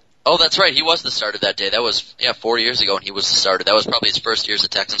 Oh, that's right. He was the starter that day. That was 4 years ago, and he was the starter. That was probably his first year as a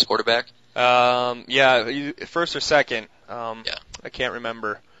Texans quarterback. Yeah, first or second. I can't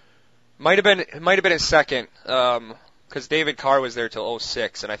remember. Might have been his second. Because David Carr was there till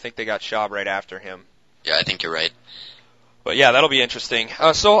 2006, and I think they got Schaub right after him. Yeah, I think you're right. But yeah, that'll be interesting.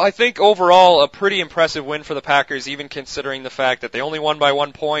 So I think overall a pretty impressive win for the Packers, even considering the fact that they only won by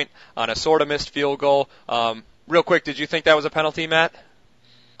 1 point on a sort of missed field goal. Real quick, did you think that was a penalty, Matt?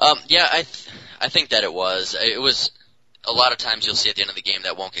 Yeah, I think that it was. It was a lot of times you'll see at the end of the game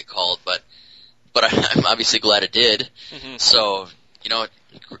that won't get called, but I'm obviously glad it did. Mm-hmm. So,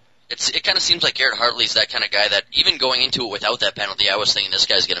 it kind of seems like Garrett Hartley's that kind of guy that even going into it without that penalty, I was thinking this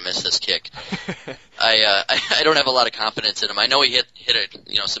guy's going to miss this kick. I don't have a lot of confidence in him. I know he hit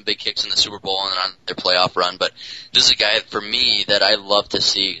some big kicks in the Super Bowl and on their playoff run, but this is a guy for me that I love to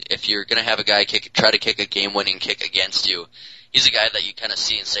see. If you're going to have a guy try to kick a game-winning kick against you, he's a guy that you kind of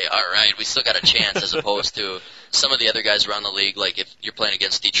see and say, all right, we still got a chance, as opposed to some of the other guys around the league, like if you're playing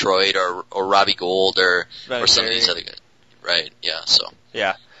against Detroit or Robbie Gould or some of these other guys. Right, yeah, so.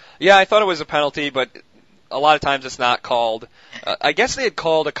 Yeah. Yeah, I thought it was a penalty, but a lot of times it's not called. I guess they had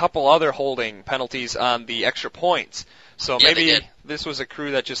called a couple other holding penalties on the extra points. So maybe this was a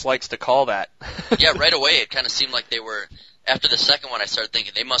crew that just likes to call that. Yeah, right away it kind of seemed like they were, after the second one I started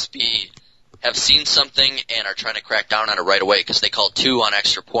thinking they must have seen something and are trying to crack down on it right away, because they called 2 on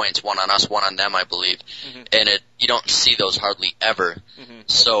extra points, 1 on us, 1 on them, I believe. Mm-hmm. And you don't see those hardly ever. Mm-hmm.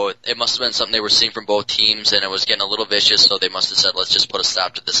 So it must have been something they were seeing from both teams, and it was getting a little vicious, so they must have said, let's just put a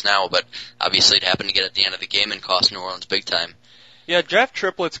stop to this now. But obviously it happened to get at the end of the game and cost New Orleans big time. Yeah, Jeff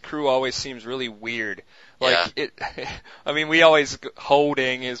Triplett's crew always seems really weird. Like, yeah. I mean, we always,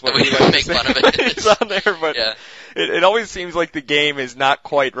 holding is what we like make fun of it. It's on there, but yeah. it always seems like the game is not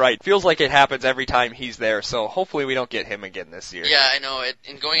quite right. Feels like it happens every time he's there, so hopefully we don't get him again this year. Yeah, I know.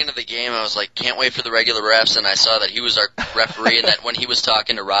 In going into the game, I was like, can't wait for the regular refs, and I saw that he was our referee, and that when he was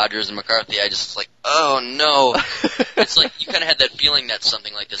talking to Rodgers and McCarthy, I just was like, oh no. It's like, you kind of had that feeling that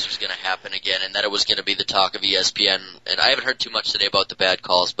something like this was going to happen again, and that it was going to be the talk of ESPN, and I haven't heard too much today about the bad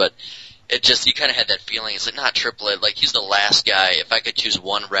calls, but you kind of had that feeling. It's like, not Triplett. Like, he's the last guy. If I could choose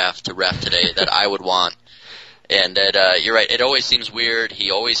one ref to ref today that I would want. And you're right. It always seems weird.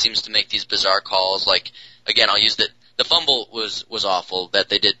 He always seems to make these bizarre calls. Like, again, I'll use the fumble was awful that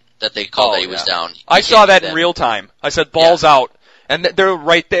they called that he was down. I saw that in real time. I said ball's out, and they're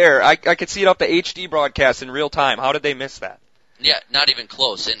right there. I could see it off the HD broadcast in real time. How did they miss that? Yeah, not even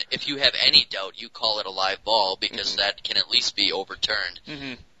close. And if you have any doubt, you call it a live ball, because that can at least be overturned.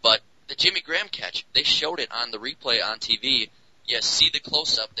 Mm-hmm. But the Jimmy Graham catch, they showed it on the replay on TV. You see the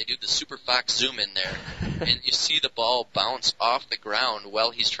close-up. They do the Super Fox zoom in there, and you see the ball bounce off the ground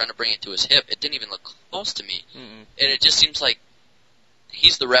while he's trying to bring it to his hip. It didn't even look close to me. Mm-hmm. And it just seems like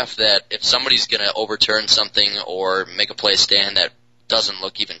he's the ref that if somebody's going to overturn something or make a play stand that doesn't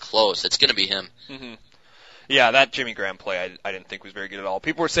look even close, it's going to be him. Mm-hmm. Yeah, that Jimmy Graham play I didn't think was very good at all.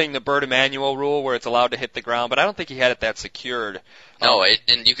 People were saying the Bert Emanuel rule where it's allowed to hit the ground, but I don't think he had it that secured. No,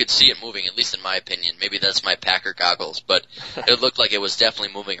 and you could see it moving, at least in my opinion. Maybe that's my Packer goggles, but it looked like it was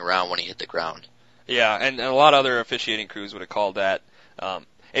definitely moving around when he hit the ground. Yeah, and a lot of other officiating crews would have called that. I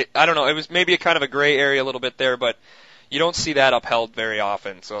don't know, it was maybe a kind of a gray area a little bit there, but you don't see that upheld very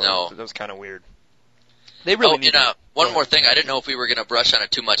often, so that was kind of weird. They really need one more thing. I didn't know if we were going to brush on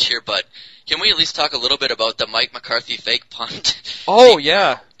it too much here, but can we at least talk a little bit about the Mike McCarthy fake punt? Oh,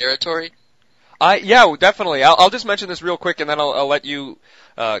 yeah. Territory? Yeah, definitely. I'll just mention this real quick, and then I'll let you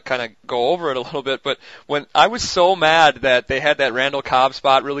kind of go over it a little bit. But when I was so mad that they had that Randall Cobb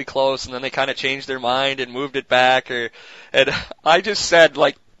spot really close, and then they kind of changed their mind and moved it back, and I just said,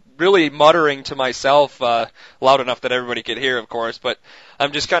 like, really muttering to myself, loud enough that everybody could hear, of course, but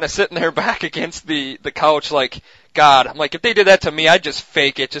I'm just kind of sitting there back against the couch like, God, I'm like, if they did that to me, I'd just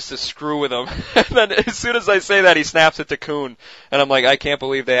fake it just to screw with them. And then as soon as I say that, he snaps it to Kuhn, and I'm like, I can't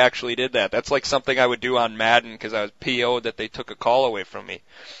believe they actually did that. That's like something I would do on Madden because I was PO'd that they took a call away from me.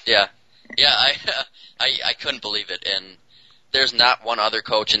 Yeah, I couldn't believe it, and there's not one other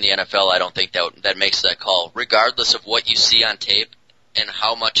coach in the NFL, I don't think, that makes that call, regardless of what you see on tape and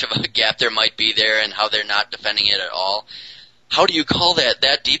how much of a gap there might be there and how they're not defending it at all. How do you call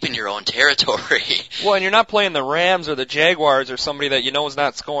that deep in your own territory? Well, and you're not playing the Rams or the Jaguars or somebody that you know is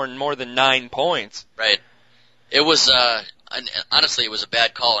not scoring more than 9 points. Right. It was, honestly, it was a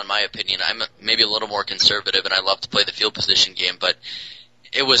bad call in my opinion. I'm maybe a little more conservative and I love to play the field position game, but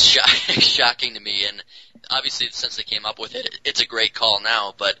it was shocking to me. And obviously, since they came up with it, it's a great call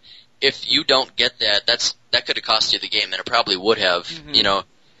now, but if you don't get that, that could have cost you the game, and it probably would have, you know.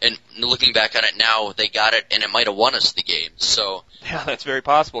 And looking back on it now, they got it, and it might have won us the game. So yeah, that's very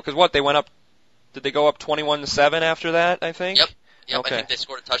possible. Because they went up? Did they go up 21-7 after that? I think. Yep. Okay. I think they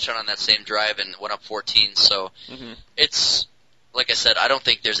scored a touchdown on that same drive and went up 14. So it's like I said, I don't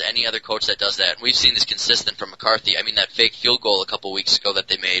think there's any other coach that does that. And we've seen this consistent from McCarthy. I mean, that fake field goal a couple weeks ago that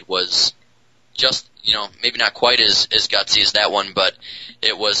they made was just, maybe not quite as gutsy as that one, but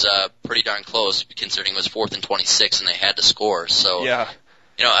it was pretty darn close considering it was 4th and 26 and they had to score. So yeah.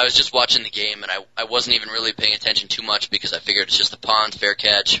 I was just watching the game, and I wasn't even really paying attention too much because I figured it's just a punt, fair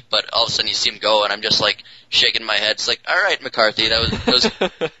catch. But all of a sudden you see him go, and I'm just, like, shaking my head. It's like, all right, McCarthy, that was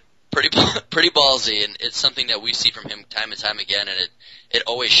pretty ballsy, and it's something that we see from him time and time again, and it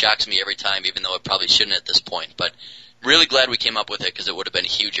always shocks me every time, even though it probably shouldn't at this point. But really glad we came up with it because it would have been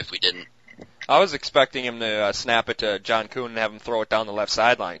huge if we didn't. I was expecting him to snap it to John Kuhn and have him throw it down the left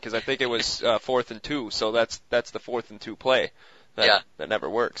sideline because I think it was 4th and 2, so that's the 4th and 2 play that never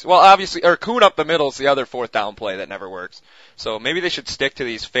works. Well, obviously, or Kuhn up the middle is the other 4th down play that never works. So maybe they should stick to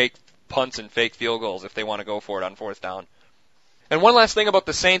these fake punts and fake field goals if they want to go for it on 4th down. And one last thing about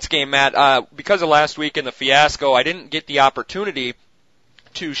the Saints game, Matt, because of last week and the fiasco, I didn't get the opportunity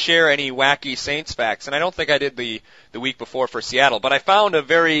to share any wacky Saints facts, and I don't think I did the week before for Seattle, but I found a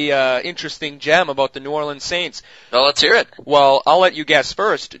very interesting gem about the New Orleans Saints. Well, let's hear it. Well, I'll let you guess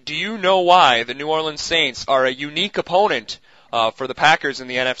first. Do you know why the New Orleans Saints are a unique opponent for the Packers in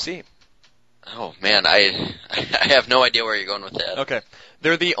the NFC? Oh, man, I have no idea where you're going with that. Okay.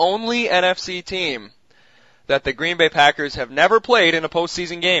 They're the only NFC team that the Green Bay Packers have never played in a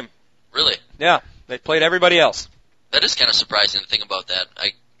postseason game. Really? Yeah, they've played everybody else. That is kind of surprising to think about that.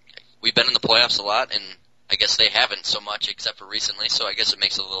 We've been in the playoffs a lot, and I guess they haven't so much except for recently, so I guess it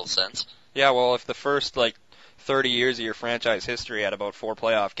makes a little sense. Yeah, well, if the first, 30 years of your franchise history had about 4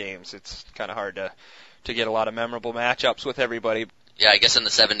 playoff games, it's kind of hard to get a lot of memorable matchups with everybody. Yeah, I guess in the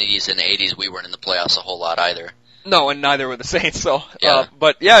 70s and 80s we weren't in the playoffs a whole lot either. No, and neither were the Saints, so. Yeah.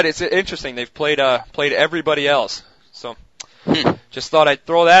 But yeah, it's interesting. They've played everybody else. So, just thought I'd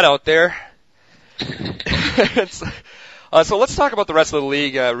throw that out there. So let's talk about the rest of the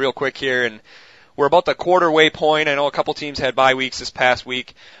league real quick here, and we're about the quarter-way point. I know a couple teams had bye weeks this past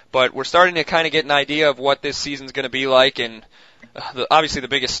week, but we're starting to kind of get an idea of what this season's going to be like, and obviously the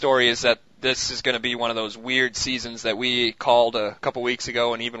biggest story is that this is going to be one of those weird seasons that we called a couple weeks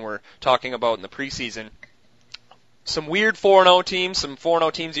ago and even were talking about in the preseason. Some weird 4-0 teams, some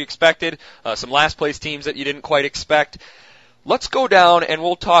 4-0 teams you expected, some last-place teams that you didn't quite expect. Let's go down and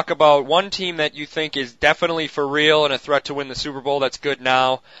we'll talk about one team that you think is definitely for real and a threat to win the Super Bowl that's good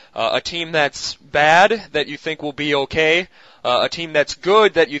now, a team that's bad that you think will be okay, a team that's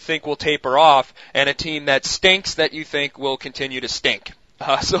good that you think will taper off, and a team that stinks that you think will continue to stink.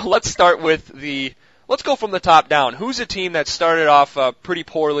 So let's let's go from the top down. Who's a team that started off pretty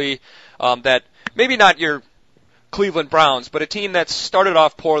poorly, that maybe not your Cleveland Browns, but a team that started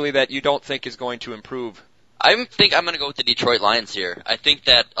off poorly that you don't think is going to improve? I think I'm going to go with the Detroit Lions here. I think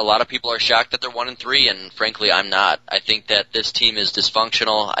that a lot of people are shocked that they're 1-3, and frankly, I'm not. I think that this team is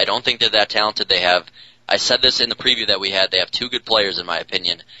dysfunctional. I don't think they're that talented. I said this in the preview that we had, they have 2 good players in my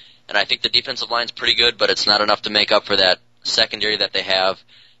opinion, and I think the defensive line's pretty good, but it's not enough to make up for that secondary that they have,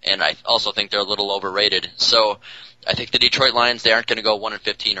 and I also think they're a little overrated. So I think the Detroit Lions, they aren't going to go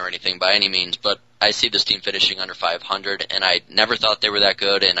 1-15 or anything by any means, but I see this team finishing under 500, and I never thought they were that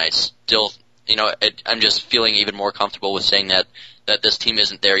good, and I still, I'm just feeling even more comfortable with saying that this team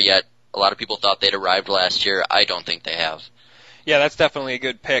isn't there yet. A lot of people thought they'd arrived last year. I don't think they have. Yeah, that's definitely a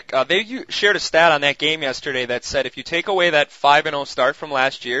good pick. They shared a stat on that game yesterday that said if you take away that 5-0 start from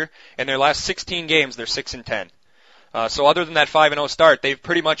last year, in their last 16 games, they're 6-10. So other than that 5-0 start, they've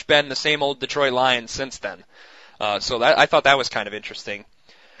pretty much been the same old Detroit Lions since then. So I thought that was kind of interesting.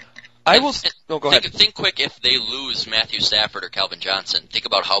 Go ahead. Think quick if they lose Matthew Stafford or Calvin Johnson. Think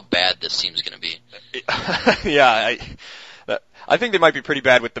about how bad this team's going to be. Yeah, I think they might be pretty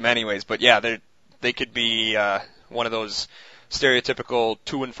bad with them anyways, but yeah, they could be one of those stereotypical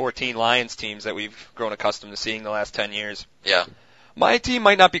 2-14 Lions teams that we've grown accustomed to seeing the last 10 years. Yeah. My team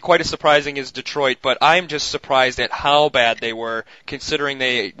might not be quite as surprising as Detroit, but I'm just surprised at how bad they were, considering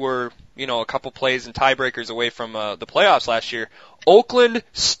they were, a couple plays and tiebreakers away from the playoffs last year. Oakland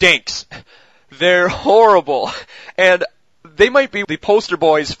stinks. They're horrible. And they might be the poster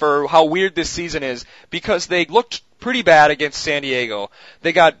boys for how weird this season is, because they looked pretty bad against San Diego.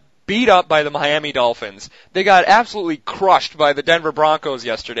 They got beat up by the Miami Dolphins. They got absolutely crushed by the Denver Broncos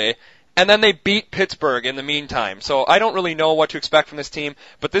yesterday. And then they beat Pittsburgh in the meantime. So I don't really know what to expect from this team,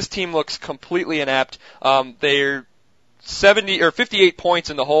 but this team looks completely inept. They're 58 points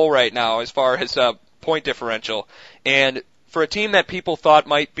in the hole right now as far as point differential. And for a team that people thought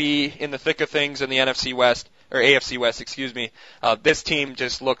might be in the thick of things in the NFC West, or AFC West, this team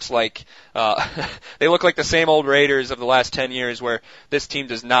just looks like, they look like the same old Raiders of the last 10 years, where this team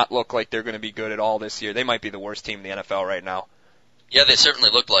does not look like they're going to be good at all this year. They might be the worst team in the NFL right now. Yeah, they certainly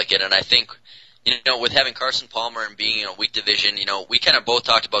look like it, and I think, with having Carson Palmer and being in a weak division, we kind of both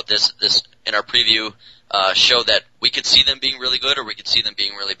talked about this in our preview show, that we could see them being really good or we could see them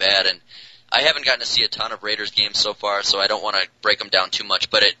being really bad, and I haven't gotten to see a ton of Raiders games so far, so I don't want to break them down too much,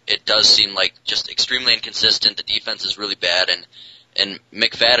 but it does seem like just extremely inconsistent. The defense is really bad, and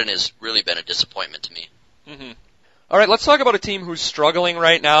McFadden has really been a disappointment to me. Mm-hmm. All right, let's talk about a team who's struggling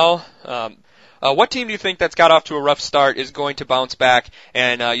right now. What team do you think that's got off to a rough start is going to bounce back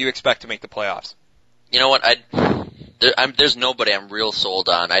and you expect to make the playoffs? You know what? There's nobody I'm real sold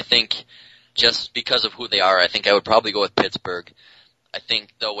on. I think just because of who they are, I think I would probably go with Pittsburgh. I think,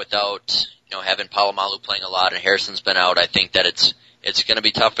 though, without, having Palomalu playing a lot and Harrison's been out, I think that it's going to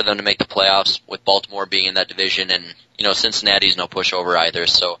be tough for them to make the playoffs with Baltimore being in that division, and, Cincinnati's no pushover either.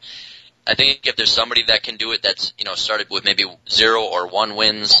 So I think if there's somebody that can do it that's, started with maybe 0 or 1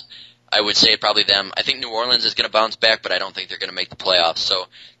 wins, I would say probably them. I think New Orleans is going to bounce back, but I don't think they're going to make the playoffs. So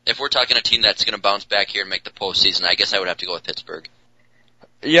if we're talking a team that's going to bounce back here and make the postseason, I guess I would have to go with Pittsburgh.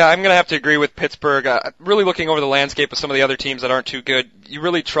 Yeah, I'm going to have to agree with Pittsburgh. Really looking over the landscape of some of the other teams that aren't too good, you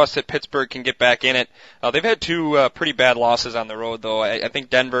really trust that Pittsburgh can get back in it. They've had 2 pretty bad losses on the road, though. I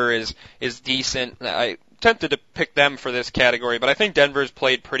think Denver is decent. I tempted to pick them for this category, but I think Denver's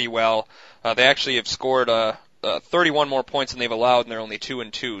played pretty well. They actually have scored 31 more points than they've allowed, and they're only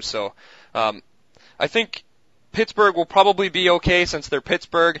 2-2. So I think Pittsburgh will probably be okay since they're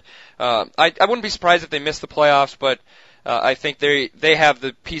Pittsburgh. I wouldn't be surprised if they miss the playoffs, but I think they have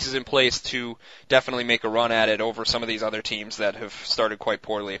the pieces in place to definitely make a run at it over some of these other teams that have started quite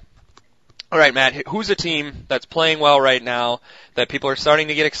poorly. All right, Matt, who's a team that's playing well right now that people are starting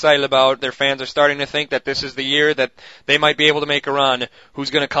to get excited about? Their fans are starting to think that this is the year that they might be able to make a run. Who's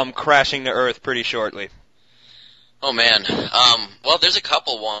going to come crashing to earth pretty shortly? Oh, man. Well, there's a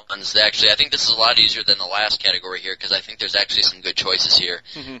couple ones, actually. I think this is a lot easier than the last category here because I think there's actually some good choices here.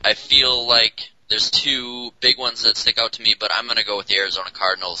 Mm-hmm. I feel like there's 2 big ones that stick out to me, but I'm going to go with the Arizona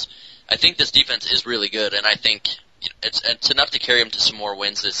Cardinals. I think this defense is really good, and I think it's enough to carry them to some more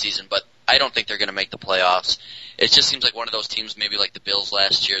wins this season, but I don't think they're going to make the playoffs. It just seems like one of those teams, maybe like the Bills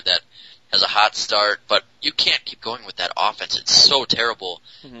last year, that has a hot start, but you can't keep going with that offense. It's so terrible.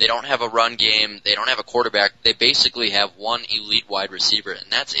 Mm-hmm. They don't have a run game. They don't have a quarterback. They basically have one elite wide receiver, and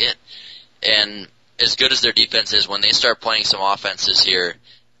that's it. And as good as their defense is, when they start playing some offenses here,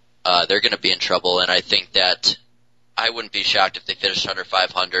 they're going to be in trouble, and I think that I wouldn't be shocked if they finished under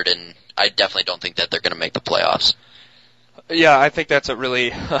 500, and I definitely don't think that they're going to make the playoffs. Yeah, I think that's a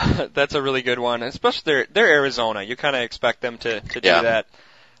really that's a really good one, especially they're Arizona. You kind of expect them to do that.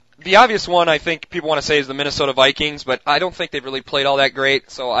 The obvious one I think people want to say is the Minnesota Vikings, but I don't think they've really played all that great,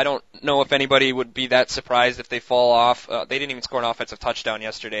 so I don't know if anybody would be that surprised if they fall off. They didn't even score an offensive touchdown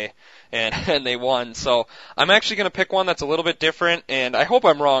yesterday, and they won. So I'm actually going to pick one that's a little bit different, and I hope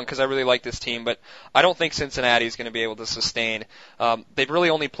I'm wrong because I really like this team, but I don't think Cincinnati is going to be able to sustain. They've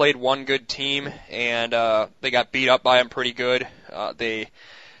really only played one good team, and they got beat up by them pretty good.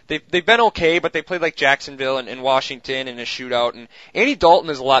 They've been okay, but they played like Jacksonville and Washington in a shootout. And Andy Dalton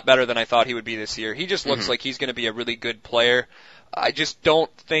is a lot better than I thought he would be this year. He just looks like he's going to be a really good player. I just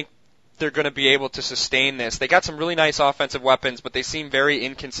don't think they're going to be able to sustain this. They got some really nice offensive weapons, but they seem very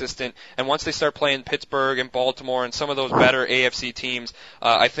inconsistent. And once they start playing Pittsburgh and Baltimore and some of those better AFC teams,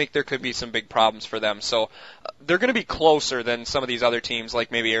 I think there could be some big problems for them. So they're going to be closer than some of these other teams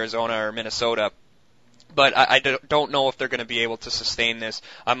like maybe Arizona or Minnesota. But I don't know if they're going to be able to sustain this.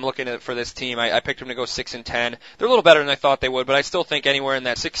 I'm looking at for this team. I picked them to go 6-10. They're a little better than I thought they would, but I still think anywhere in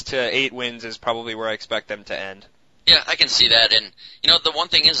that 6 to 8 wins is probably where I expect them to end. Yeah, I can see that. And, the one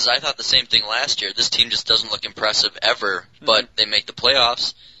thing is I thought the same thing last year. This team just doesn't look impressive ever, but they make the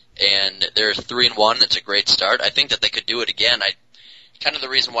playoffs, and they're 3-1. That's a great start. I think that they could do it again. Kind of the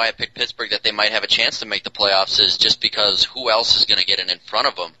reason why I picked Pittsburgh that they might have a chance to make the playoffs is just because who else is going to get in front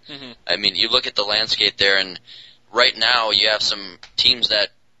of them? Mm-hmm. I mean, you look at the landscape there, and right now you have some teams that,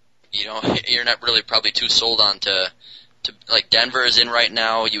 you're not really probably too sold on to like Denver is in right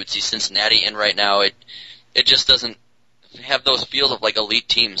now. You would see Cincinnati in right now. It just doesn't have those feels of like elite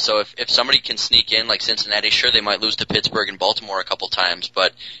teams. So if somebody can sneak in like Cincinnati, sure, they might lose to Pittsburgh and Baltimore a couple times,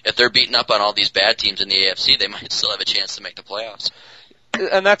 but if they're beating up on all these bad teams in the AFC, they might still have a chance to make the playoffs.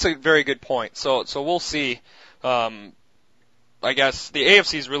 And that's a very good point. So we'll see. I guess the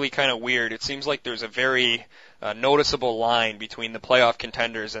AFC is really kind of weird. It seems like there's a very noticeable line between the playoff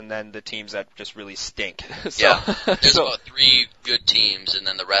contenders and then the teams that just really stink. There's about 3 good teams, and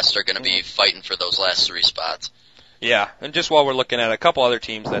then the rest are going to be fighting for those last 3 spots. Yeah, and just while we're looking at a couple other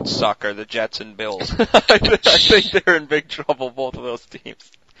teams that suck are the Jets and Bills. I think they're in big trouble, both of those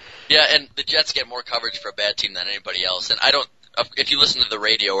teams. Yeah, and the Jets get more coverage for a bad team than anybody else, and if you listen to the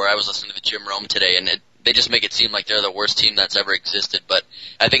radio, or I was listening to the Jim Rome today, and they just make it seem like they're the worst team that's ever existed, but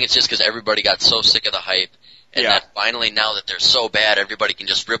I think it's just because everybody got so sick of the hype, and that finally now that they're so bad, everybody can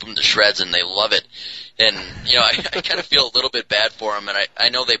just rip them to shreds, and they love it. And, I kind of feel a little bit bad for them, and I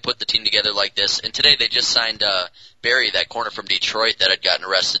know they put the team together like this, and today they just signed Barry, that corner from Detroit that had gotten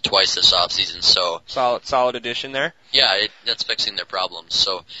arrested twice this offseason, so... Solid addition there. Yeah, that's fixing their problems,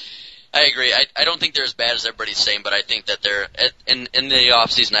 so... I agree. I don't think they're as bad as everybody's saying, but I think that they're in the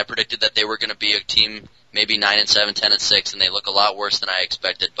offseason. I predicted that they were going to be a team maybe 9-7, 10-6, and they look a lot worse than I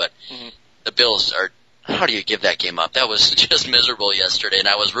expected. But the Bills are. How do you give that game up? That was just miserable yesterday, and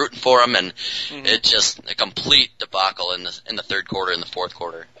I was rooting for them, and it just a complete debacle in the third quarter and the fourth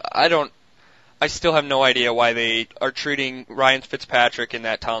quarter. I still have no idea why they are treating Ryan Fitzpatrick in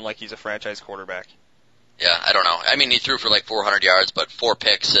that town like he's a franchise quarterback. Yeah, I don't know. I mean, he threw for like 400 yards, but 4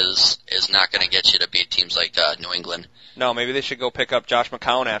 picks is not going to get you to beat teams like New England. No, maybe they should go pick up Josh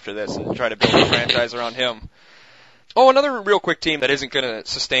McCown after this and try to build a franchise around him. Oh, another real quick team that isn't going to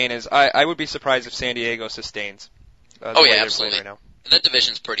sustain is I would be surprised if San Diego sustains. Oh, yeah, absolutely. Right now. That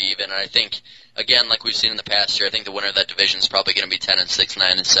division's pretty even, and I think, again, like we've seen in the past year, I think the winner of that division is probably going to be 10-6,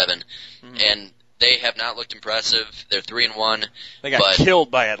 9-7, and they have not looked impressive. They're 3-1. They got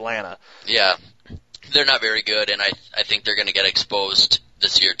killed by Atlanta. Yeah, they're not very good, and I think they're going to get exposed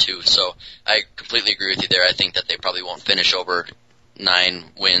this year too. So I completely agree with you there. I think that they probably won't finish over 9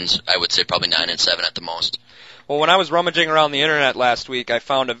 wins. I would say probably 9-7 at the most. Well, when I was rummaging around the internet last week, I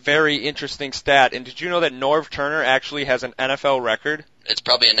found a very interesting stat. And did you know that Norv Turner actually has an NFL record? It's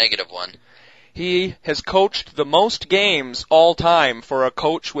probably a negative one. He has coached the most games all time for a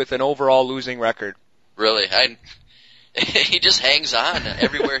coach with an overall losing record. Really? He just hangs on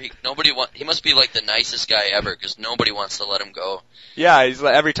everywhere. He must be like the nicest guy ever because nobody wants to let him go. Yeah,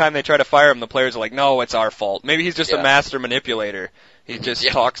 every time they try to fire him, the players are like, no, it's our fault. Maybe he's just a master manipulator. He just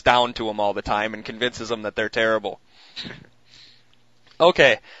talks down to them all the time and convinces them that they're terrible.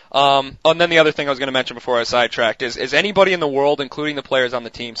 Okay. And then the other thing I was going to mention before I was sidetracked is anybody in the world, including the players on the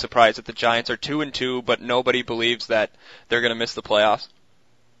team, surprised that the Giants are 2-2, but nobody believes that they're going to miss the playoffs?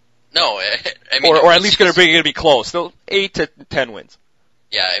 No, I mean, or at least going to be close. They'll 8 to 10 wins.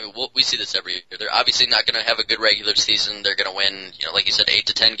 Yeah, I mean, we see this every year. They're obviously not going to have a good regular season. They're going to win, like you said, 8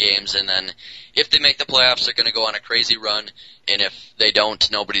 to 10 games, and then if they make the playoffs, they're going to go on a crazy run. And if they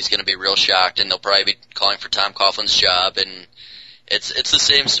don't, nobody's going to be real shocked, and they'll probably be calling for Tom Coughlin's job. And it's the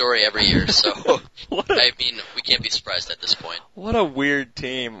same story every year. So I mean, we can't be surprised at this point. What a weird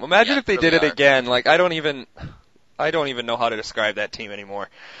team. Imagine if they did it again. Like I don't even know how to describe that team anymore.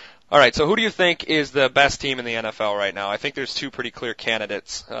 All right, so who do you think is the best team in the NFL right now? I think there's 2 pretty clear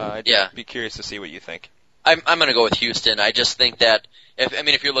candidates. I'd be curious to see what you think. I'm going to go with Houston. I just think that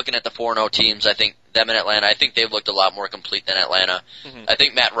if you're looking at the 4-0 teams, I think them and Atlanta, I think they've looked a lot more complete than Atlanta. Mm-hmm. I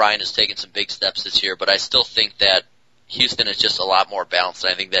think Matt Ryan has taken some big steps this year, but I still think that Houston is just a lot more balanced,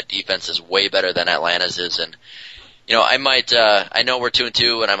 and I think that defense is way better than Atlanta's is. And I know we're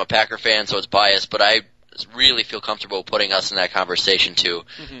 2-2, and I'm a Packer fan, so it's biased, but I really feel comfortable putting us in that conversation too.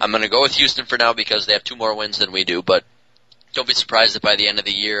 Mm-hmm. I'm going to go with Houston for now because they have 2 more wins than we do, but don't be surprised if by the end of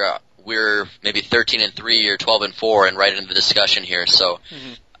the year we're maybe 13-3 or 12-4 and right into the discussion here. So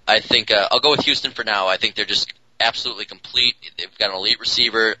I think I'll go with Houston for now. I think they're just absolutely complete. They've got an elite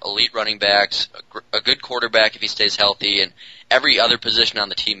receiver, elite running backs, a good quarterback if he stays healthy, and every other position on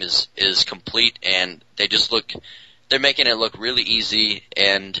the team is complete, and they're making it look really easy,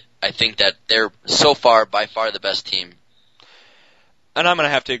 and I think that they're so far, by far, the best team. And I'm going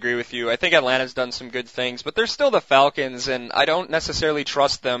to have to agree with you. I think Atlanta's done some good things, but they're still the Falcons, and I don't necessarily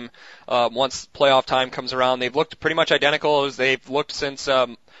trust them once playoff time comes around. They've looked pretty much identical as they've looked since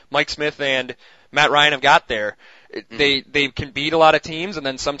Mike Smith and Matt Ryan have got there. They can beat a lot of teams, and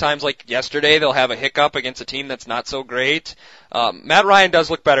then sometimes, like yesterday, they'll have a hiccup against a team that's not so great. Matt Ryan does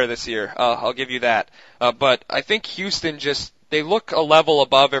look better this year. I'll give you that. But I think Houston they look a level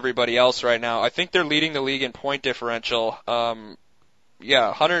above everybody else right now. I think they're leading the league in point differential.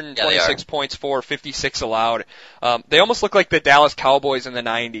 126 points for, 56 allowed. They almost look like the Dallas Cowboys in the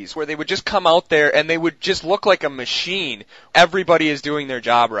 90s, where they would just come out there and they would just look like a machine. Everybody is doing their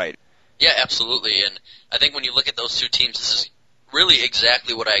job right. Yeah, absolutely. And I think when you look at those 2 teams, this is really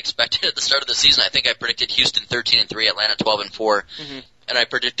exactly what I expected at the start of the season. I think I predicted Houston 13-3, Atlanta 12-4. And I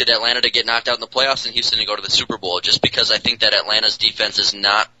predicted Atlanta to get knocked out in the playoffs and Houston to go to the Super Bowl, just because I think that Atlanta's defense is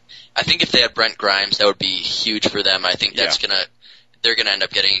not. I think if they had Brent Grimes, that would be huge for them. I think they're gonna end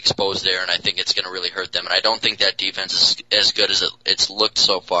up getting exposed there, and I think it's gonna really hurt them. And I don't think that defense is as good as it's looked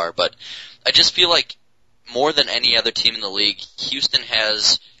so far. But I just feel like more than any other team in the league, Houston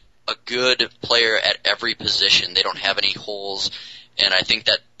has a good player at every position. They don't have any holes. And I think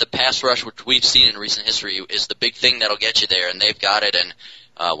that the pass rush, which we've seen in recent history, is the big thing that'll get you there, and they've got it. And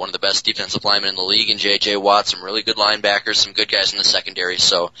one of the best defensive linemen in the league, and J.J. Watt, some really good linebackers, some good guys in the secondary.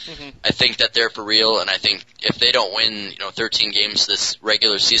 So I think that they're for real, and I think if they don't win 13 games this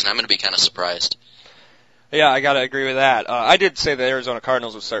regular season, I'm going to be kind of surprised. Yeah, I got to agree with that. I did say the Arizona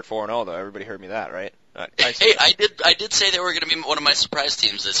Cardinals would start 4-0, though. Everybody heard me that, right? Hey, I did say they were going to be one of my surprise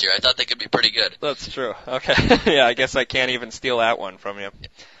teams this year. I thought they could be pretty good. That's true. Okay. Yeah, I guess I can't even steal that one from you.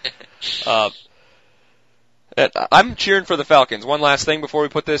 I'm cheering for the Falcons. One last thing before we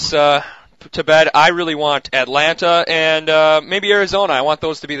put this to bed. I really want Atlanta and maybe Arizona. I want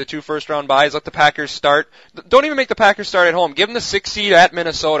those to be the 2 first-round buys. Let the Packers start. Don't even make the Packers start at home. Give them the 6th seed at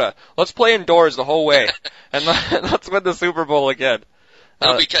Minnesota. Let's play indoors the whole way, and let's win the Super Bowl again.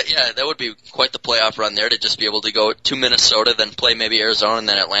 That would be quite the playoff run there to just be able to go to Minnesota, then play maybe Arizona, and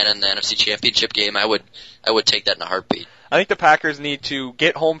then Atlanta in the NFC Championship game. I would take that in a heartbeat. I think the Packers need to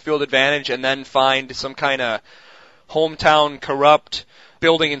get home field advantage and then find some kind of hometown corrupt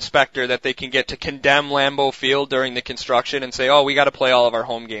building inspector that they can get to condemn Lambeau Field during the construction and say, oh, we got to play all of our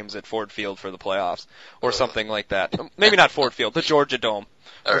home games at Ford Field for the playoffs, or something like that. Maybe not Ford Field, the Georgia Dome.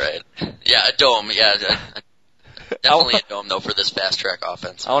 All right. Yeah, a dome, yeah. Definitely a dome, though, for this fast-track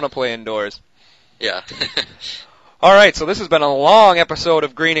offense. I want to play indoors. Yeah. All right, so this has been a long episode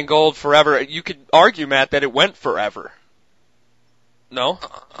of Green and Gold Forever. You could argue, Matt, that it went forever. No?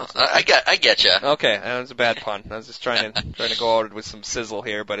 I get you. Okay, that was a bad pun. I was just trying to go out with some sizzle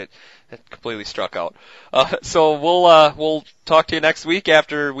here, but it completely struck out. So we'll talk to you next week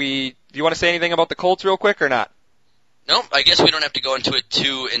after do you want to say anything about the Colts real quick or not? No, I guess we don't have to go into it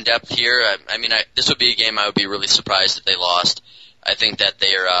too in depth here. I mean, this would be a game I would be really surprised if they lost. I think that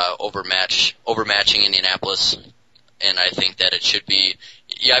they are overmatching Indianapolis, and I think that it should be.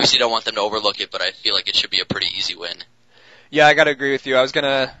 You obviously don't want them to overlook it, but I feel like it should be a pretty easy win. Yeah, I got to agree with you. I was going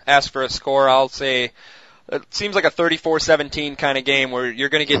to ask for a score. I'll say it seems like a 34-17 kind of game where you're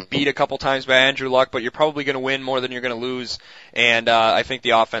going to get beat a couple times by Andrew Luck, but you're probably going to win more than you're going to lose, and I think the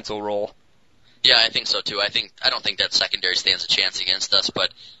offense will roll. Yeah, I think so too. I don't think that secondary stands a chance against us,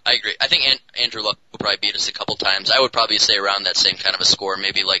 but I agree. I think Andrew Luck will probably beat us a couple times. I would probably say around that same kind of a score,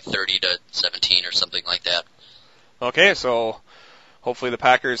 maybe like 30-17 or something like that. Okay, so hopefully the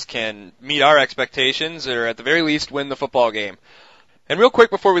Packers can meet our expectations, or at the very least win the football game. And real quick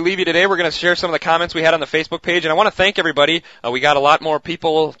before we leave you today, we're going to share some of the comments we had on the Facebook page. And I want to thank everybody. We got a lot more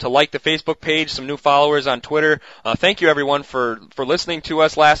people to like the Facebook page, some new followers on Twitter. Thank you, everyone, for listening to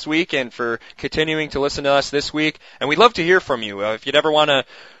us last week and for continuing to listen to us this week. And we'd love to hear from you. If you'd ever want to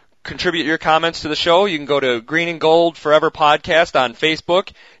contribute your comments to the show, you can go to Green and Gold Forever Podcast on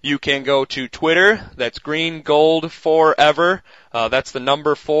Facebook. You can go to Twitter. That's Green Gold Forever. That's the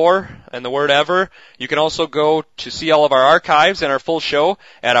number 4 and the word ever. You can also go to see all of our archives and our full show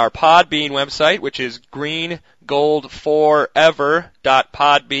at our Podbean website, which is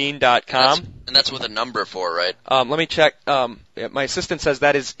greengoldforever.podbean.com. And that's with a number 4, right? Let me check. My assistant says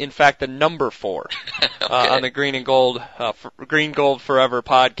that is, in fact, the number 4 okay. On the Green and Gold Green Gold Forever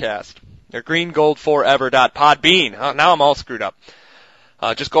podcast. Or greengoldforever.podbean. Now I'm all screwed up.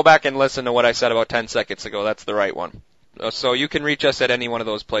 Just go back and listen to what I said about 10 seconds ago. That's the right one. So you can reach us at any one of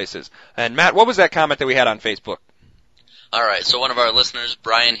those places. And Matt, what was that comment that we had on Facebook? All right, so one of our listeners,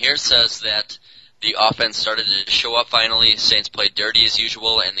 Brian here, says that the offense started to show up finally. Saints played dirty as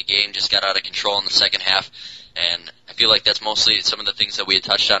usual, and the game just got out of control in the second half. And I feel like that's mostly some of the things that we had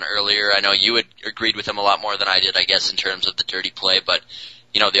touched on earlier. I know you had agreed with him a lot more than I did, I guess, in terms of the dirty play. But,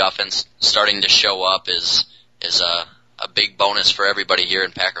 the offense starting to show up is a big bonus for everybody here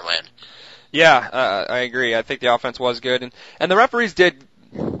in Packerland. Yeah, I agree. I think the offense was good. And the referees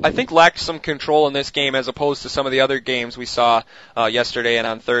lacked some control in this game as opposed to some of the other games we saw yesterday and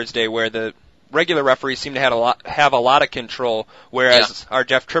on Thursday where the regular referees seem to have a lot of control, whereas our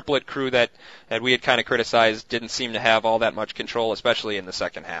Jeff Triplett crew that we had kind of criticized didn't seem to have all that much control, especially in the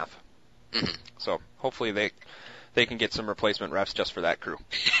second half. Mm-hmm. So hopefully they can get some replacement refs just for that crew.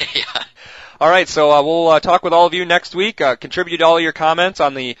 Yeah. All right, so we'll talk with all of you next week. Contribute all your comments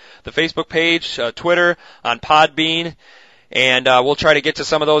on the Facebook page, Twitter, on Podbean, and we'll try to get to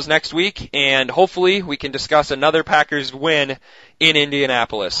some of those next week, and hopefully we can discuss another Packers win in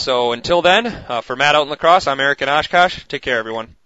Indianapolis. So until then, for Matt out in La Crosse, I'm Eric in Oshkosh. Take care, everyone.